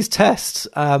these tests,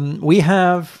 we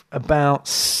have about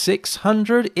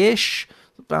 600-ish.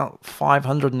 About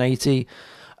 580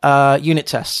 unit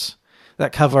tests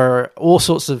that cover all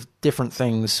sorts of different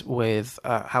things with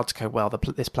how to code well,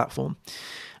 this platform.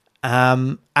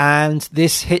 And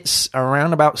this hits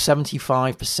around about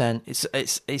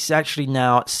 75%. It's actually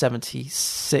now at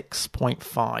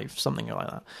 76.5, something like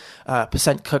that,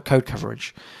 percent code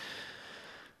coverage.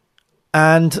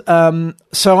 And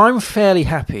so I'm fairly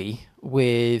happy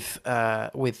with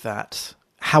that.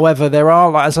 However, there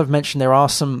are, as I've mentioned, there are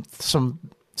some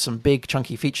big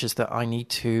chunky features that I need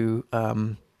to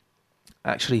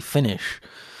actually finish.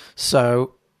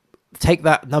 So take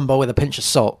that number with a pinch of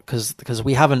salt, because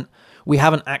we haven't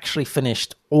actually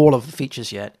finished all of the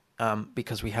features yet,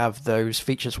 because we have those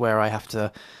features where I have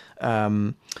to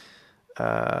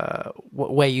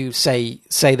where you say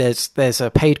there's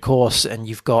a paid course and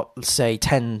you've got, say,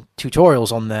 10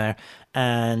 tutorials on there,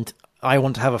 and I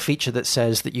want to have a feature that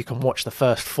says that you can watch the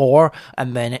first 4,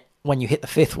 and then when you hit the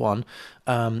 5th one,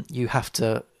 you have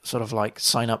to sort of like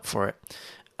sign up for it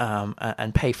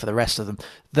and pay for the rest of them.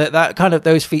 That kind of,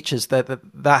 those features that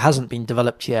hasn't been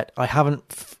developed yet. I haven't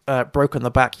broken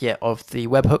the back yet of the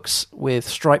webhooks with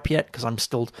Stripe yet, because I'm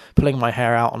still pulling my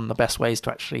hair out on the best ways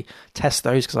to actually test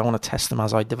those, because I want to test them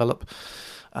as I develop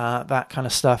that kind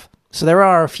of stuff. So there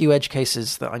are a few edge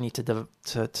cases that I need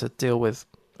to deal with,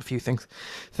 a few things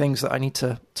that I need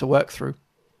to work through.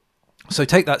 So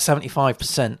take that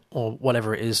 75% or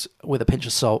whatever it is with a pinch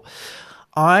of salt.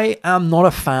 I am not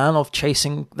a fan of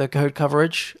chasing the code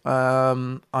coverage.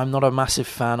 I'm not a massive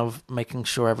fan of making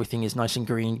sure everything is nice and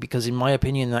green, because in my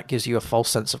opinion, that gives you a false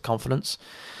sense of confidence.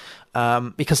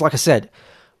 Because like I said,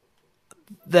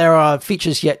 there are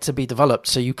features yet to be developed,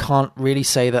 so you can't really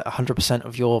say that 100%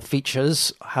 of your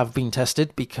features have been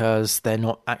tested, because they're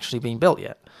not actually being built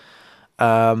yet.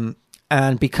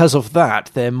 And because of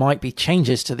that, there might be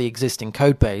changes to the existing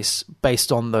code base based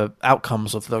on the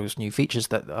outcomes of those new features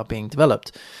that are being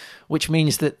developed, which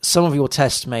means that some of your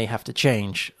tests may have to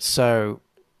change. So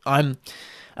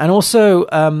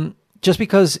just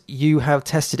because you have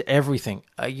tested everything,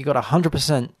 you got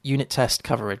 100% unit test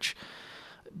coverage,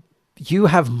 you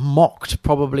have mocked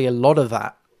probably a lot of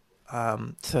that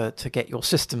to get your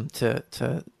system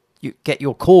to get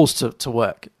your calls to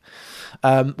work.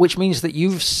 Which means that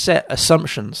you've set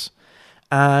assumptions,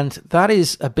 and that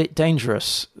is a bit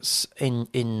dangerous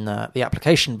in the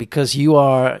application, because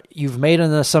you've made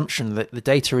an assumption that the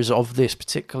data is of this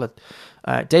particular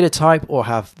data type or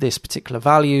have this particular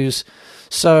values.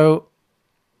 So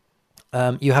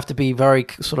you have to be very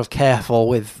sort of careful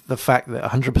with the fact that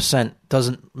 100%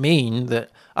 doesn't mean that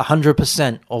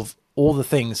 100% of all the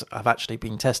things have actually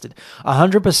been tested.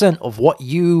 100% of what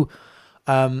you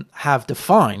have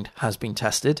defined has been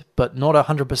tested, but not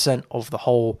 100% of the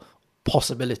whole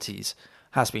possibilities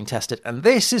has been tested. And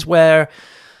this is where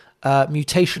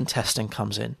mutation testing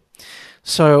comes in.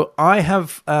 So I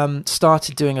have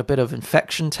started doing a bit of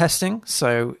infection testing,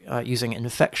 so using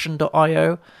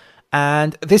infection.io.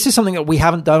 And this is something that we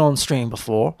haven't done on stream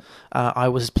before. I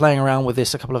was playing around with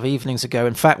this a couple of evenings ago.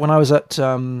 In fact, when I was at,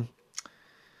 forget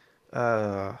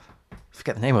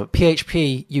the name of it,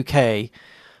 PHP UK,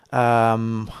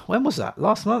 when was that?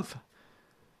 Last month?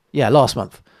 Yeah, last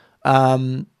month.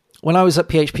 When I was at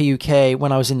PHP UK,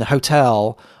 when I was in the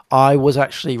hotel, I was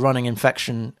actually running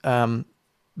infection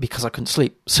because I couldn't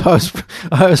sleep. So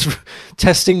I was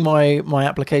testing my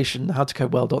application,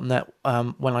 howtocodewell.net,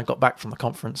 when I got back from the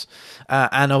conference.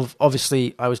 And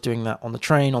obviously, I was doing that on the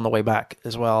train on the way back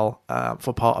as well,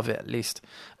 for part of it at least,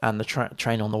 and the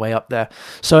train on the way up there.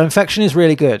 So infection is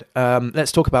really good.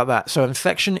 Let's talk about that. So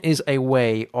infection is a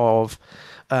way of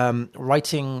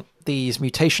writing these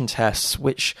mutation tests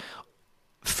which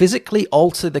physically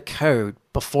alter the code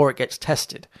before it gets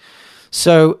tested.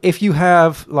 So if you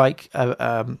have like,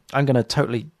 I'm going to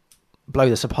totally blow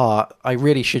this apart. I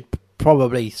really should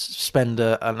probably spend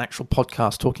an actual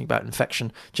podcast talking about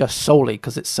infection just solely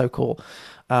because it's so cool.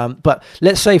 But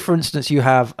let's say, for instance, you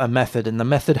have a method, and the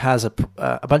method has a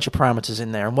bunch of parameters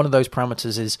in there, and one of those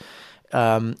parameters is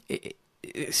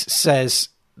it says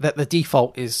that the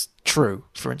default is true,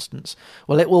 for instance.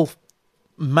 Well, it will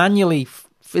manually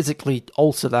physically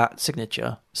alter that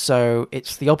signature so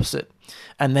it's the opposite,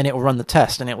 and then it will run the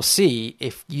test and it will see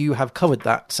if you have covered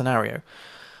that scenario.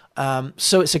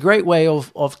 So it's a great way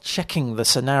of checking the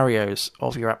scenarios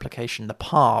of your application, the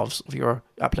paths of your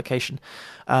application.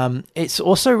 It's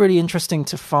also really interesting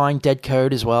to find dead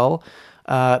code as well,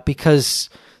 because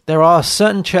there are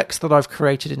certain checks that I've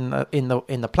created in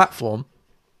the platform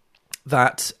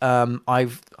that I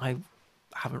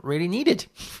haven't really needed,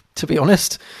 to be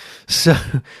honest. So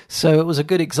it was a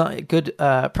good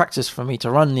practice for me to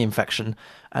run the infection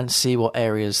and see what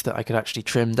areas that I could actually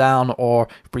trim down or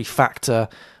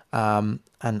refactor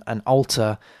and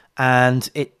alter, and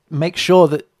it makes sure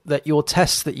that your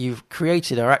tests that you've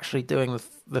created are actually doing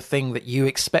the thing that you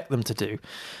expect them to do.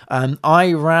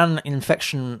 I ran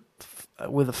infection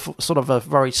with sort of a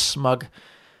very smug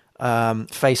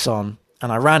face on,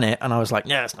 and I ran it, and I was like,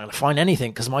 yeah, it's not going to find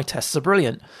anything because my tests are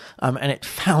brilliant. And it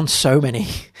found so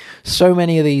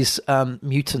many of these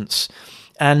mutants.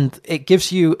 And it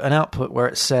gives you an output where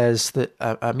it says that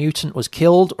a mutant was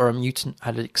killed or a mutant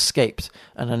had escaped.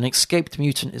 And an escaped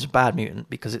mutant is a bad mutant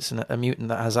because it's a mutant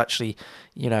that has actually,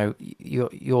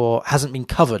 hasn't been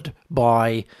covered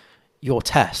by your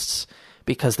tests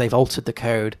because they've altered the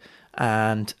code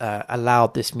and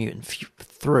allowed this mutant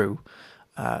through.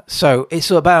 So it's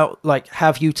about, like,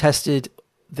 have you tested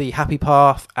the happy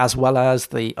path as well as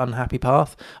the unhappy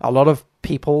path? A lot of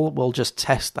people will just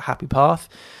test the happy path,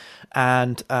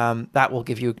 and that will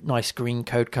give you nice green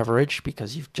code coverage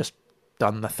because you've just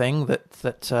done the thing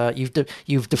that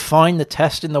you've defined the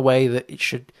test in the way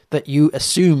that you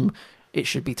assume it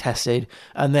should be tested,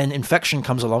 and then infection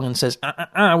comes along and says,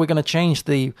 we're going to change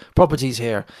the properties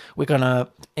here. We're going to,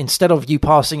 instead of you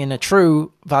passing in a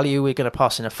true value, we're going to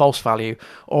pass in a false value,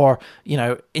 or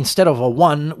instead of a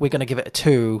 1, we're going to give it a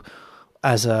 2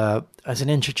 as an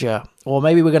integer, or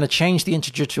maybe we're going to change the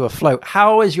integer to a float.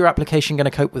 How is your application going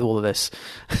to cope with all of this?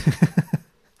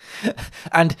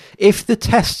 And if the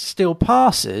test still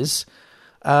passes,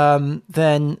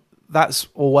 then that's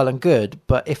all well and good.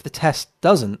 But if the test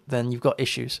doesn't, then you've got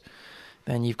issues.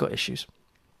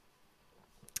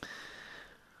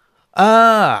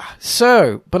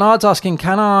 So Bernard's asking,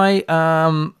 can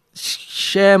I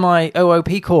share my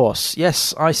OOP course?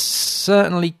 Yes, I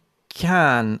certainly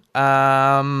can.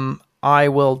 I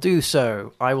will do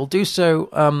so. I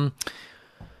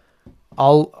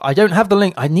don't have the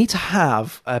link. I need to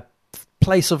have a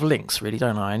place of links, really,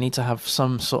 don't I? I need to have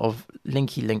some sort of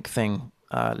linky link thing.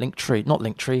 Linktree, not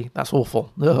Linktree. That's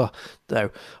awful. Ugh,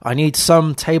 no, I need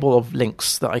some table of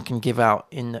links that I can give out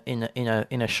in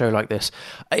a show like this.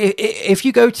 If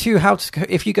you go to the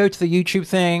YouTube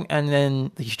thing and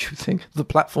then the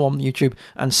platform YouTube,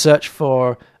 and search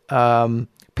for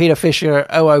Peter Fisher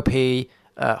OOP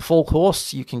full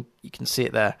course, you can see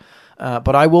it there.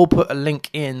 But I will put a link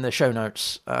in the show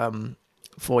notes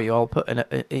for you. I'll put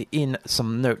in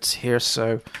some notes here.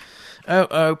 So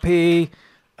OOP.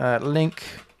 Link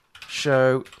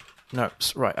show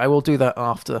notes. Right, I will do that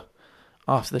after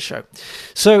the show.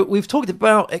 So we've talked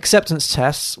about acceptance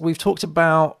tests. We've talked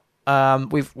about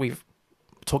we've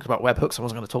talked about webhooks. I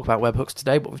wasn't going to talk about webhooks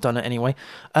today, but we've done it anyway.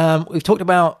 We've talked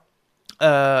about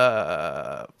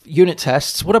unit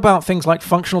tests. What about things like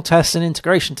functional tests and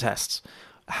integration tests?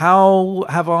 How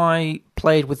have I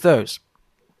played with those?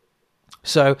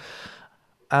 So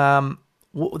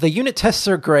the unit tests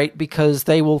are great because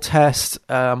they will test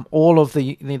all of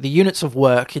the units of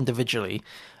work individually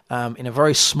in a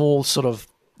very small sort of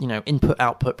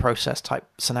input-output process type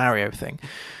scenario thing.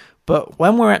 But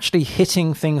when we're actually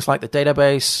hitting things like the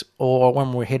database or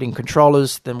when we're hitting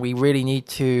controllers, then we really need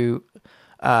to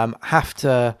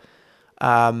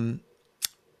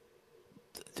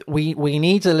we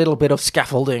need a little bit of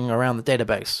scaffolding around the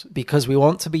database because we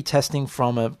want to be testing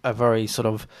from a very sort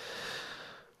of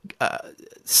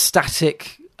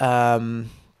static.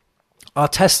 Our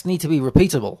tests need to be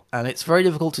repeatable, and it's very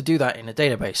difficult to do that in a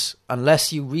database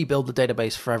unless you rebuild the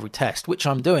database for every test, which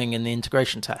I'm doing in the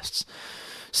integration tests.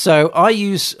 So I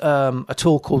use a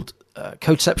tool called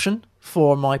Codeception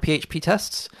for my PHP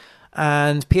tests,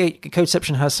 and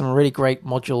Codeception has some really great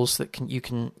modules that you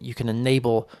can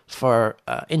enable for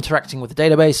interacting with the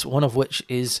database. One of which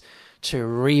is to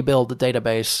rebuild the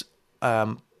database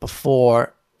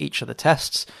before each of the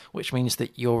tests, which means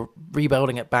that you're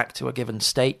rebuilding it back to a given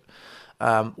state,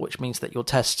 which means that your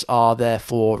tests are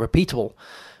therefore repeatable.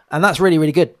 And that's really,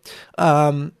 really good.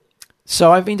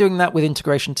 So I've been doing that with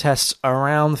integration tests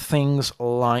around things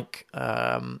like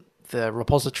the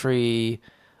repository,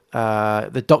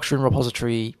 the Doctrine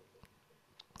repository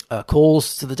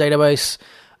calls to the database,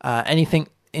 anything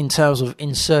in terms of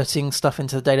inserting stuff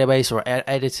into the database or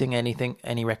editing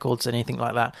any records, anything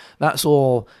like that. That's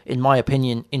all, in my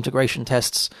opinion, integration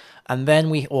tests. And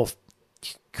then or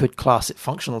could class it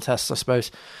functional tests, I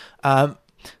suppose. And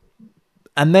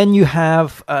then you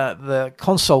have the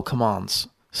console commands.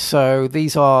 So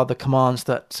these are the commands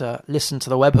that listen to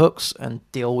the webhooks and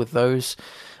deal with those.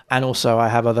 And also I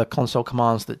have other console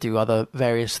commands that do other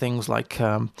various things like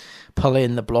pull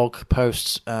in the blog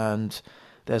posts, and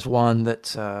there's one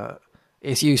that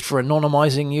is used for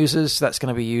anonymizing users. That's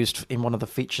going to be used in one of the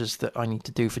features that I need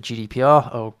to do for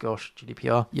GDPR. Oh gosh,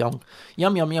 GDPR. Yum.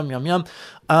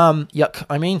 Yuck,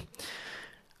 I mean.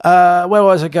 Where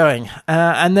was I going?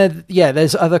 And then,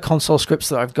 there's other console scripts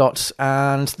that I've got.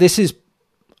 And this is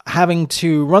having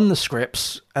to run the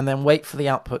scripts and then wait for the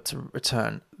output to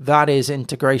return. That is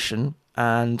integration.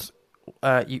 And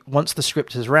once the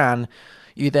script is ran,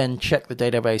 you then check the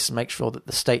database and make sure that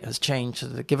the state has changed to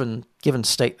the given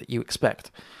state that you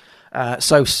expect.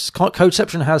 So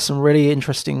Codeception has some really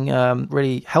interesting,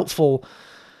 really helpful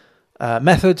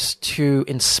methods to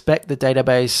inspect the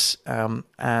database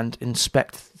and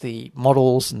inspect the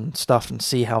models and stuff, and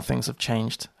see how things have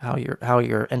changed, how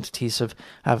your entities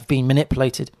have been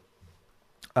manipulated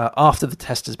after the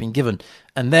test has been given.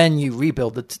 And then you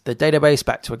rebuild the database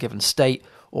back to a given state,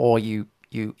 or you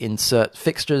insert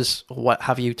fixtures or what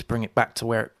have you to bring it back to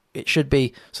where it should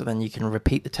be, so then you can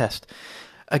repeat the test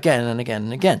again and again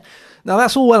and again. Now,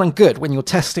 that's all well and good when you're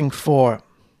testing for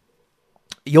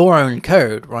your own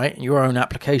code, right? Your own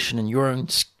application and your own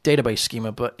database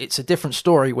schema, but it's a different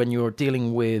story when you're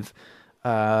dealing with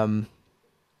a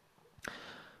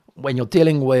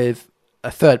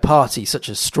third party such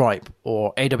as Stripe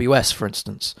or AWS, for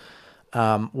instance,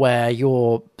 where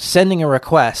you're sending a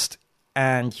request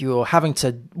and you're having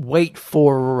to wait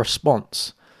for a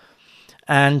response.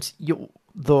 And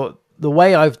the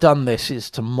way I've done this is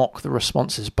to mock the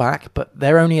responses back, but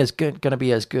they're only going to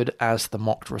be as good as the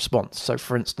mocked response. So,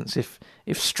 for instance, if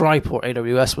Stripe or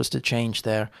AWS was to change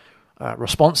their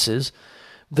responses,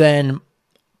 then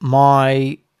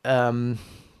my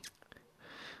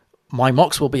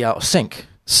mocks will be out of sync.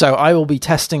 So I will be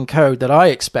testing code that I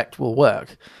expect will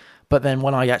work, but then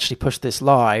when I actually push this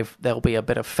live, there'll be a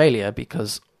bit of failure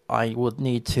because I would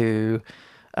need to.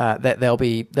 They'll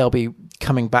be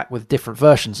coming back with different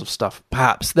versions of stuff.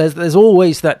 Perhaps there's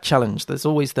always that challenge. There's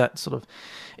always that sort of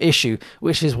issue,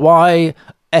 which is why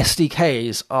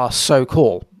SDKs are so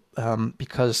cool.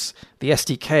 Because the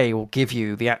SDK will give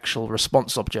you the actual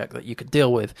response object that you could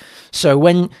deal with. So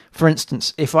when, for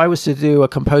instance, if I was to do a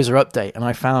Composer update and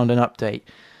I found an update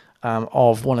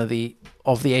of one of the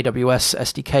AWS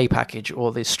SDK package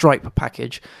or the Stripe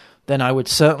package, then I would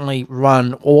certainly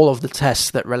run all of the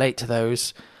tests that relate to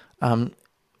those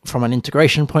from an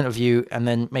integration point of view, and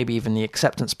then maybe even the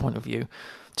acceptance point of view,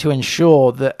 to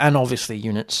ensure that, and obviously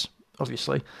units,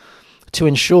 to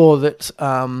ensure that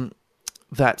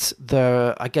that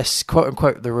the, I guess, quote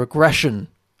unquote, the regression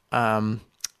of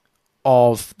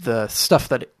the stuff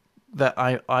that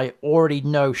I already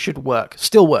know should work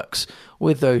still works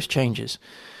with those changes,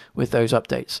 with those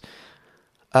updates.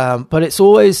 But it's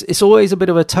always a bit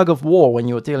of a tug of war when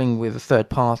you're dealing with a third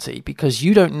party, because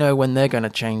you don't know when they're going to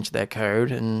change their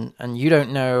code, and you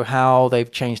don't know how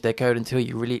they've changed their code until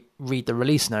you really read the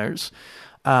release notes,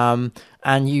 and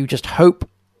you just hope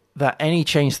that any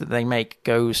change that they make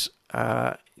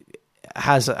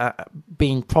has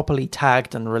been properly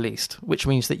tagged and released, which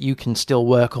means that you can still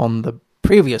work on the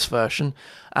previous version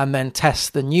and then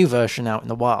test the new version out in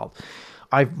the wild.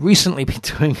 I've recently been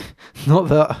doing, not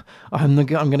that I'm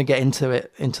going to get into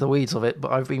the weeds of it,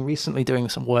 but I've been recently doing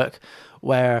some work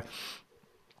where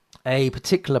a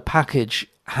particular package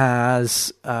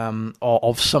has,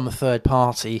 of some third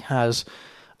party, has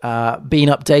been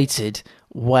updated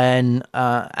when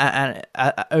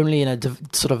only in a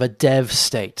sort of a dev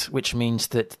state, which means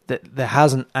that there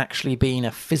hasn't actually been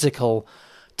a physical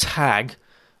tag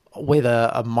with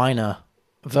a minor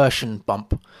version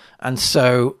bump. And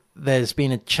so there's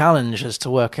been a challenge as to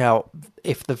work out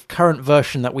if the current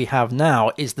version that we have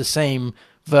now is the same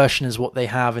version as what they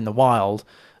have in the wild,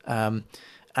 and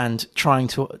trying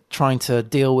to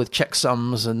deal with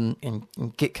checksums and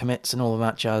git commits and all of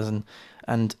that jazz,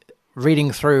 and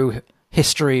reading through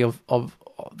history of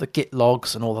the git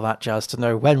logs and all of that jazz to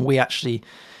know when we actually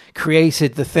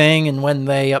created the thing and when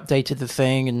they updated the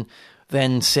thing, and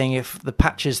then seeing if the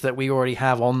patches that we already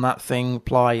have on that thing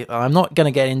apply. I'm not going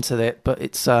to get into it, but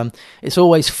it's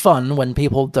always fun when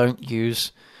people don't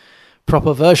use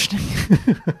proper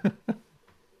versioning.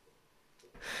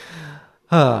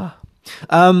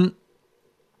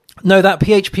 No, that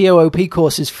PHP OOP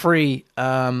course is free.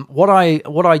 What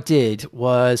I did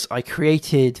was I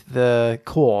created the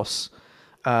course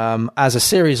as a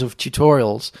series of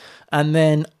tutorials, and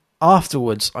then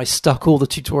afterwards I stuck all the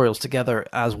tutorials together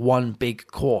as one big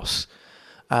course,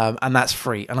 and that's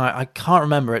free. And I can't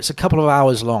remember, it's a couple of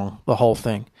hours long, the whole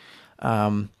thing.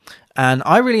 And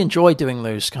I really enjoy doing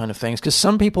those kind of things, because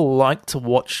some people like to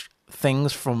watch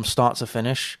things from start to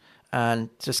finish and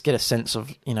just get a sense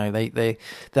of,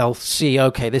 they'll see,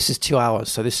 okay, this is 2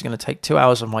 hours, so this is going to take 2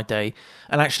 hours of my day.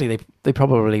 And actually they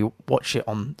probably watch it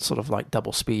on sort of like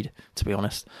double speed, to be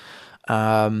honest.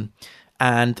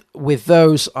 And with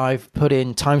those, I've put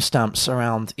in timestamps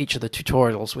around each of the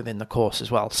tutorials within the course as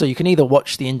well. So you can either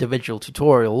watch the individual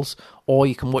tutorials, or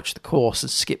you can watch the course and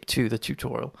skip to the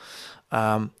tutorial.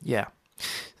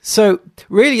 So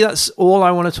really, that's all I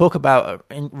want to talk about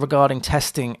regarding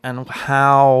testing and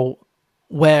how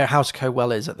to code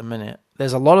well is at the minute.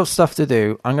 there's a lot of stuff to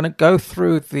do. I'm going to go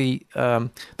through the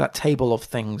that table of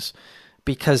things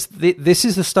because this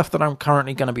is the stuff that I'm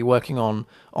currently going to be working on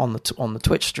the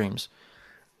Twitch streams.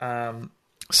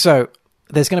 So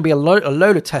there's going to be a load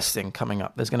of testing coming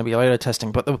up. There's going to be a load of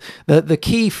testing, but the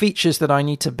key features that I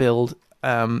need to build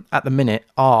at the minute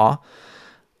are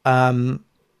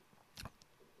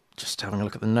just having a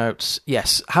look at the notes.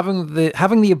 Yes, having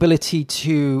the ability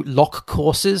to lock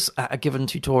courses at a given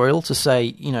tutorial to say,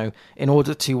 in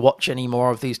order to watch any more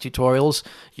of these tutorials,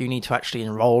 you need to actually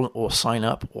enroll or sign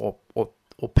up or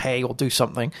pay or do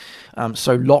something.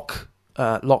 So lock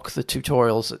the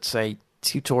tutorials at, say,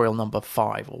 tutorial number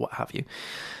 5 or what have you.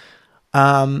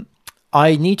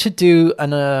 I need to do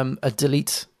a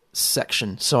delete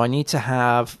section. So I need to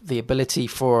have the ability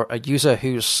for a user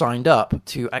who's signed up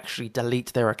to actually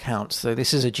delete their account. So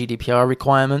this is a GDPR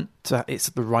requirement. It's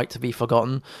the right to be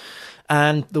forgotten.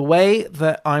 And the way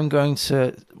that I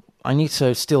need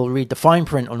to still read the fine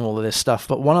print on all of this stuff,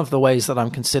 but one of the ways that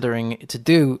I'm considering to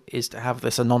do is to have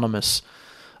this anonymous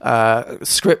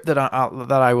script that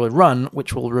I will run,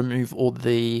 which will remove all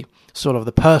the sort of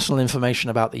the personal information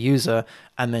about the user,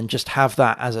 and then just have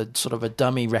that as a sort of a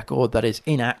dummy record that is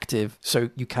inactive, so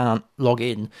you can't log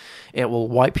in. It will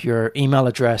wipe your email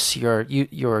address, your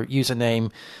username,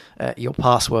 your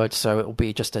password, so it will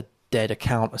be just a dead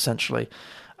account essentially,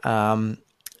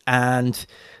 and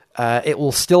it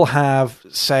will still have,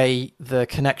 say, the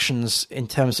connections in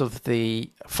terms of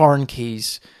the foreign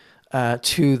keys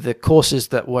to the courses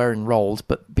that were enrolled,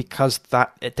 but because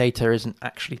that data isn't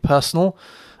actually personal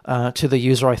to the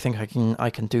user, I think I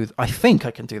can do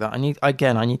that. I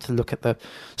need to look at the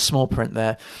small print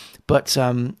there. But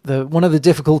one of the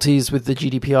difficulties with the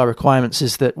GDPR requirements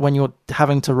is that when you're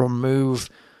having to remove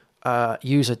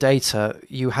user data,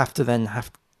 you have to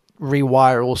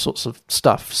rewire all sorts of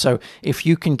stuff. So if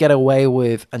you can get away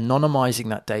with anonymizing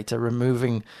that data,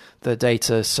 removing the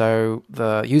data so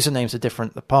the usernames are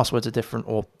different, the passwords are different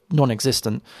or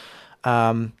non-existent,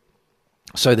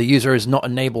 so the user is not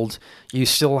enabled, you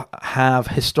still have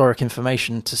historic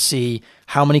information to see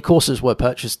how many courses were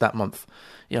purchased that month,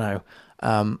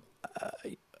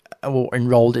 or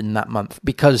enrolled in that month,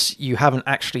 because you haven't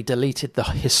actually deleted the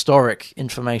historic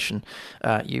information.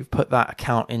 You've put that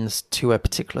account into a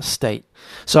particular state.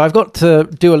 So I've got to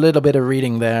do a little bit of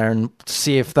reading there and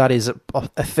see if that is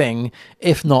a thing.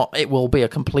 If not, it will be a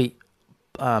complete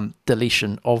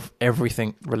deletion of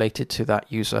everything related to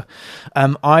that user.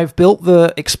 I've built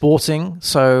the exporting,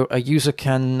 so a user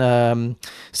can...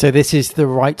 so this is the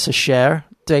right to share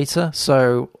data,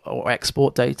 or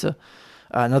export data.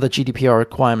 Another GDPR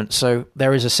requirement. So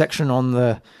there is a section on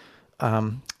the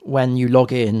when you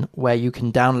log in where you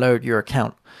can download your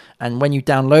account, and when you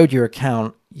download your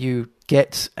account, you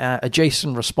get a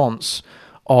JSON response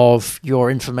of your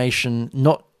information,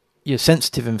 not your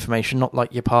sensitive information, not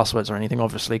like your passwords or anything,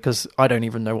 obviously, because I don't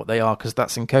even know what they are because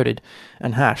that's encoded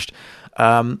and hashed.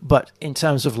 But in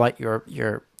terms of like your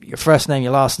first name,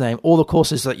 your last name, all the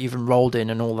courses that you've enrolled in,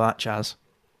 and all that jazz.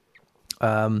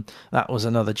 That was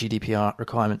another GDPR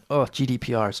requirement. Oh,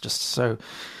 GDPR is just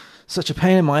such a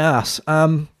pain in my ass.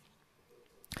 And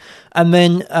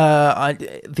then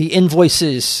the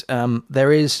invoices,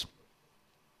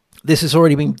 this has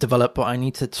already been developed, but I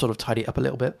need to sort of tidy it up a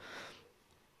little bit.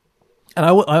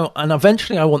 And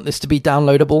eventually I want this to be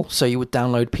downloadable, so you would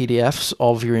download PDFs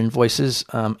of your invoices.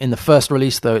 In the first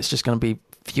release, though, it's just going to be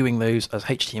viewing those as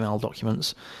HTML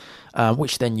documents,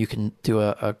 which then you can do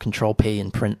a Control-P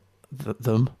and print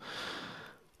them.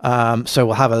 So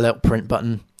we'll have a little print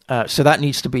button. So that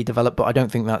needs to be developed, but I don't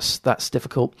think that's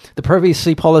difficult. The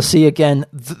privacy policy, again,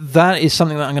 that is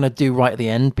something that I'm going to do right at the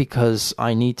end, because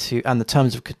I need to, and the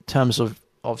terms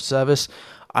of service,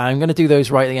 I'm going to do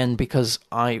those right at the end because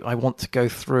I want to go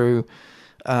through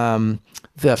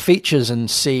the features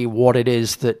and see what it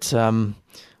is that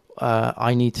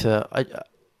I need to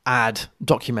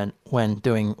document when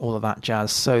doing all of that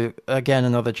jazz. So again,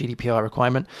 another GDPR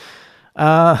requirement.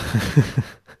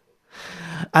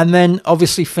 And then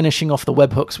obviously finishing off the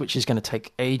webhooks, which is going to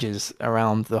take ages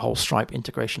around the whole Stripe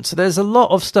integration. So there's a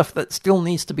lot of stuff that still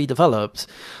needs to be developed.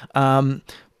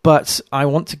 But I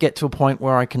want to get to a point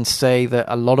where I can say that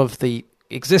a lot of the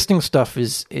existing stuff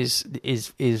is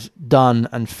done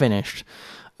and finished.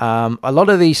 A lot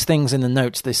of these things in the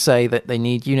notes, they say that they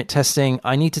need unit testing.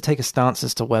 I need to take a stance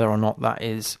as to whether or not that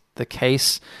is the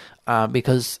case,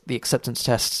 because the acceptance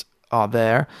tests are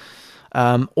there.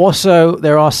 Also,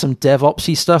 there are some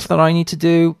DevOpsy stuff that I need to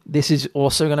do. This is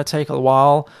also going to take a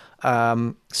while.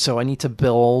 So I need to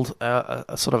build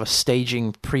a sort of a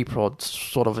staging pre-prod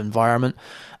sort of environment.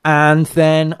 And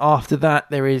then after that,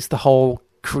 there is the whole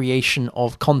creation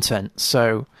of content.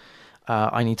 So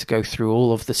I need to go through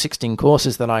all of the 16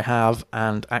 courses that I have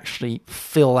and actually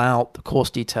fill out the course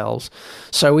details.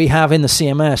 So we have in the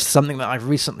CMS, something that I've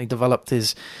recently developed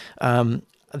is the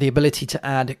ability to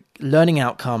add learning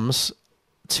outcomes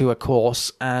to a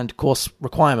course and course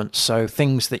requirements. So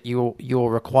things that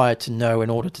you're required to know in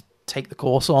order to take the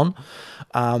course on.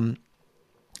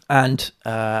 And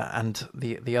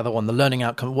the other one, the learning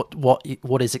outcome,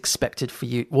 what is expected for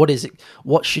you?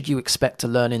 What should you expect to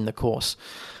learn in the course?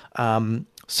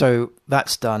 So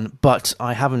that's done, but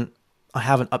I haven't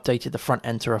updated the front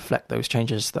end to reflect those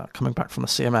changes that are coming back from the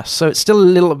CMS. So it's still a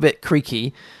little bit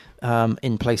creaky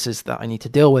in places that I need to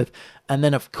deal with. And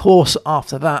then, of course,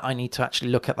 after that, I need to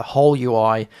actually look at the whole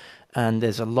UI. And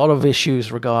there's a lot of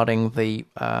issues regarding the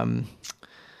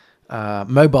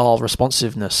mobile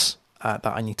responsiveness that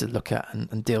I need to look at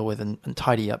and deal with and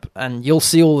tidy up. And you'll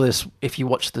see all this if you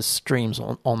watch the streams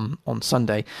on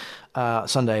Sunday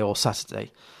or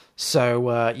Saturday.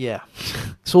 So, yeah,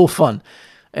 it's all fun.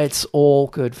 It's all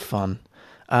good fun.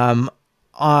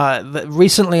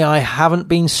 Recently, I haven't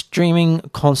been streaming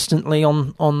constantly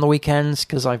on the weekends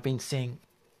because I've been seeing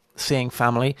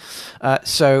family.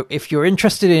 So if you're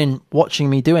interested in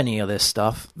watching me do any of this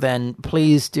stuff, then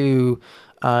please do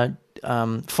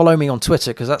follow me on Twitter,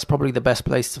 because that's probably the best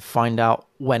place to find out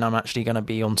when I'm actually going to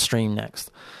be on stream next.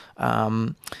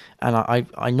 And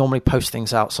I normally post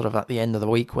things out sort of at the end of the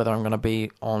week, whether I'm going to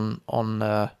be on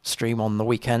stream on the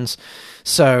weekends.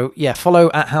 So yeah,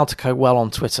 follow at How to Code Well on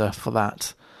Twitter for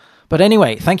that. But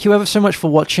anyway, thank you ever so much for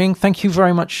watching. Thank you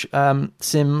very much,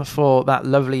 Sim, for that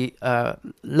lovely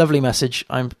message.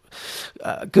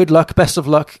 Good luck, best of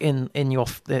luck in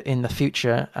the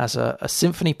future as a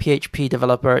Symfony PHP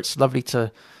developer. It's lovely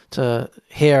to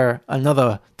hear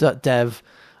another dev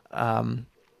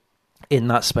in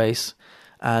that space.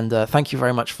 And thank you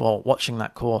very much for watching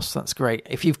that course. That's great.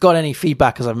 If you've got any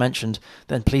feedback, as I've mentioned,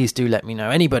 then please do let me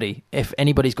know. If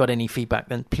anybody's got any feedback,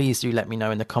 then please do let me know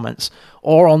in the comments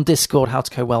or on Discord,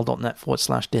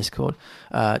 howtocodewell.net/Discord.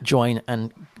 Join,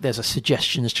 and there's a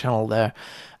suggestions channel there.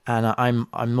 And I'm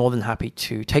more than happy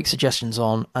to take suggestions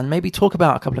on and maybe talk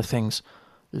about a couple of things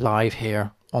live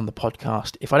here on the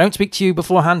podcast. If I don't speak to you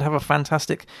beforehand, have a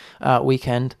fantastic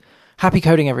weekend. Happy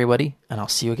coding, everybody, and I'll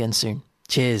see you again soon.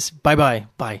 Cheers. Bye-bye.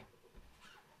 Bye.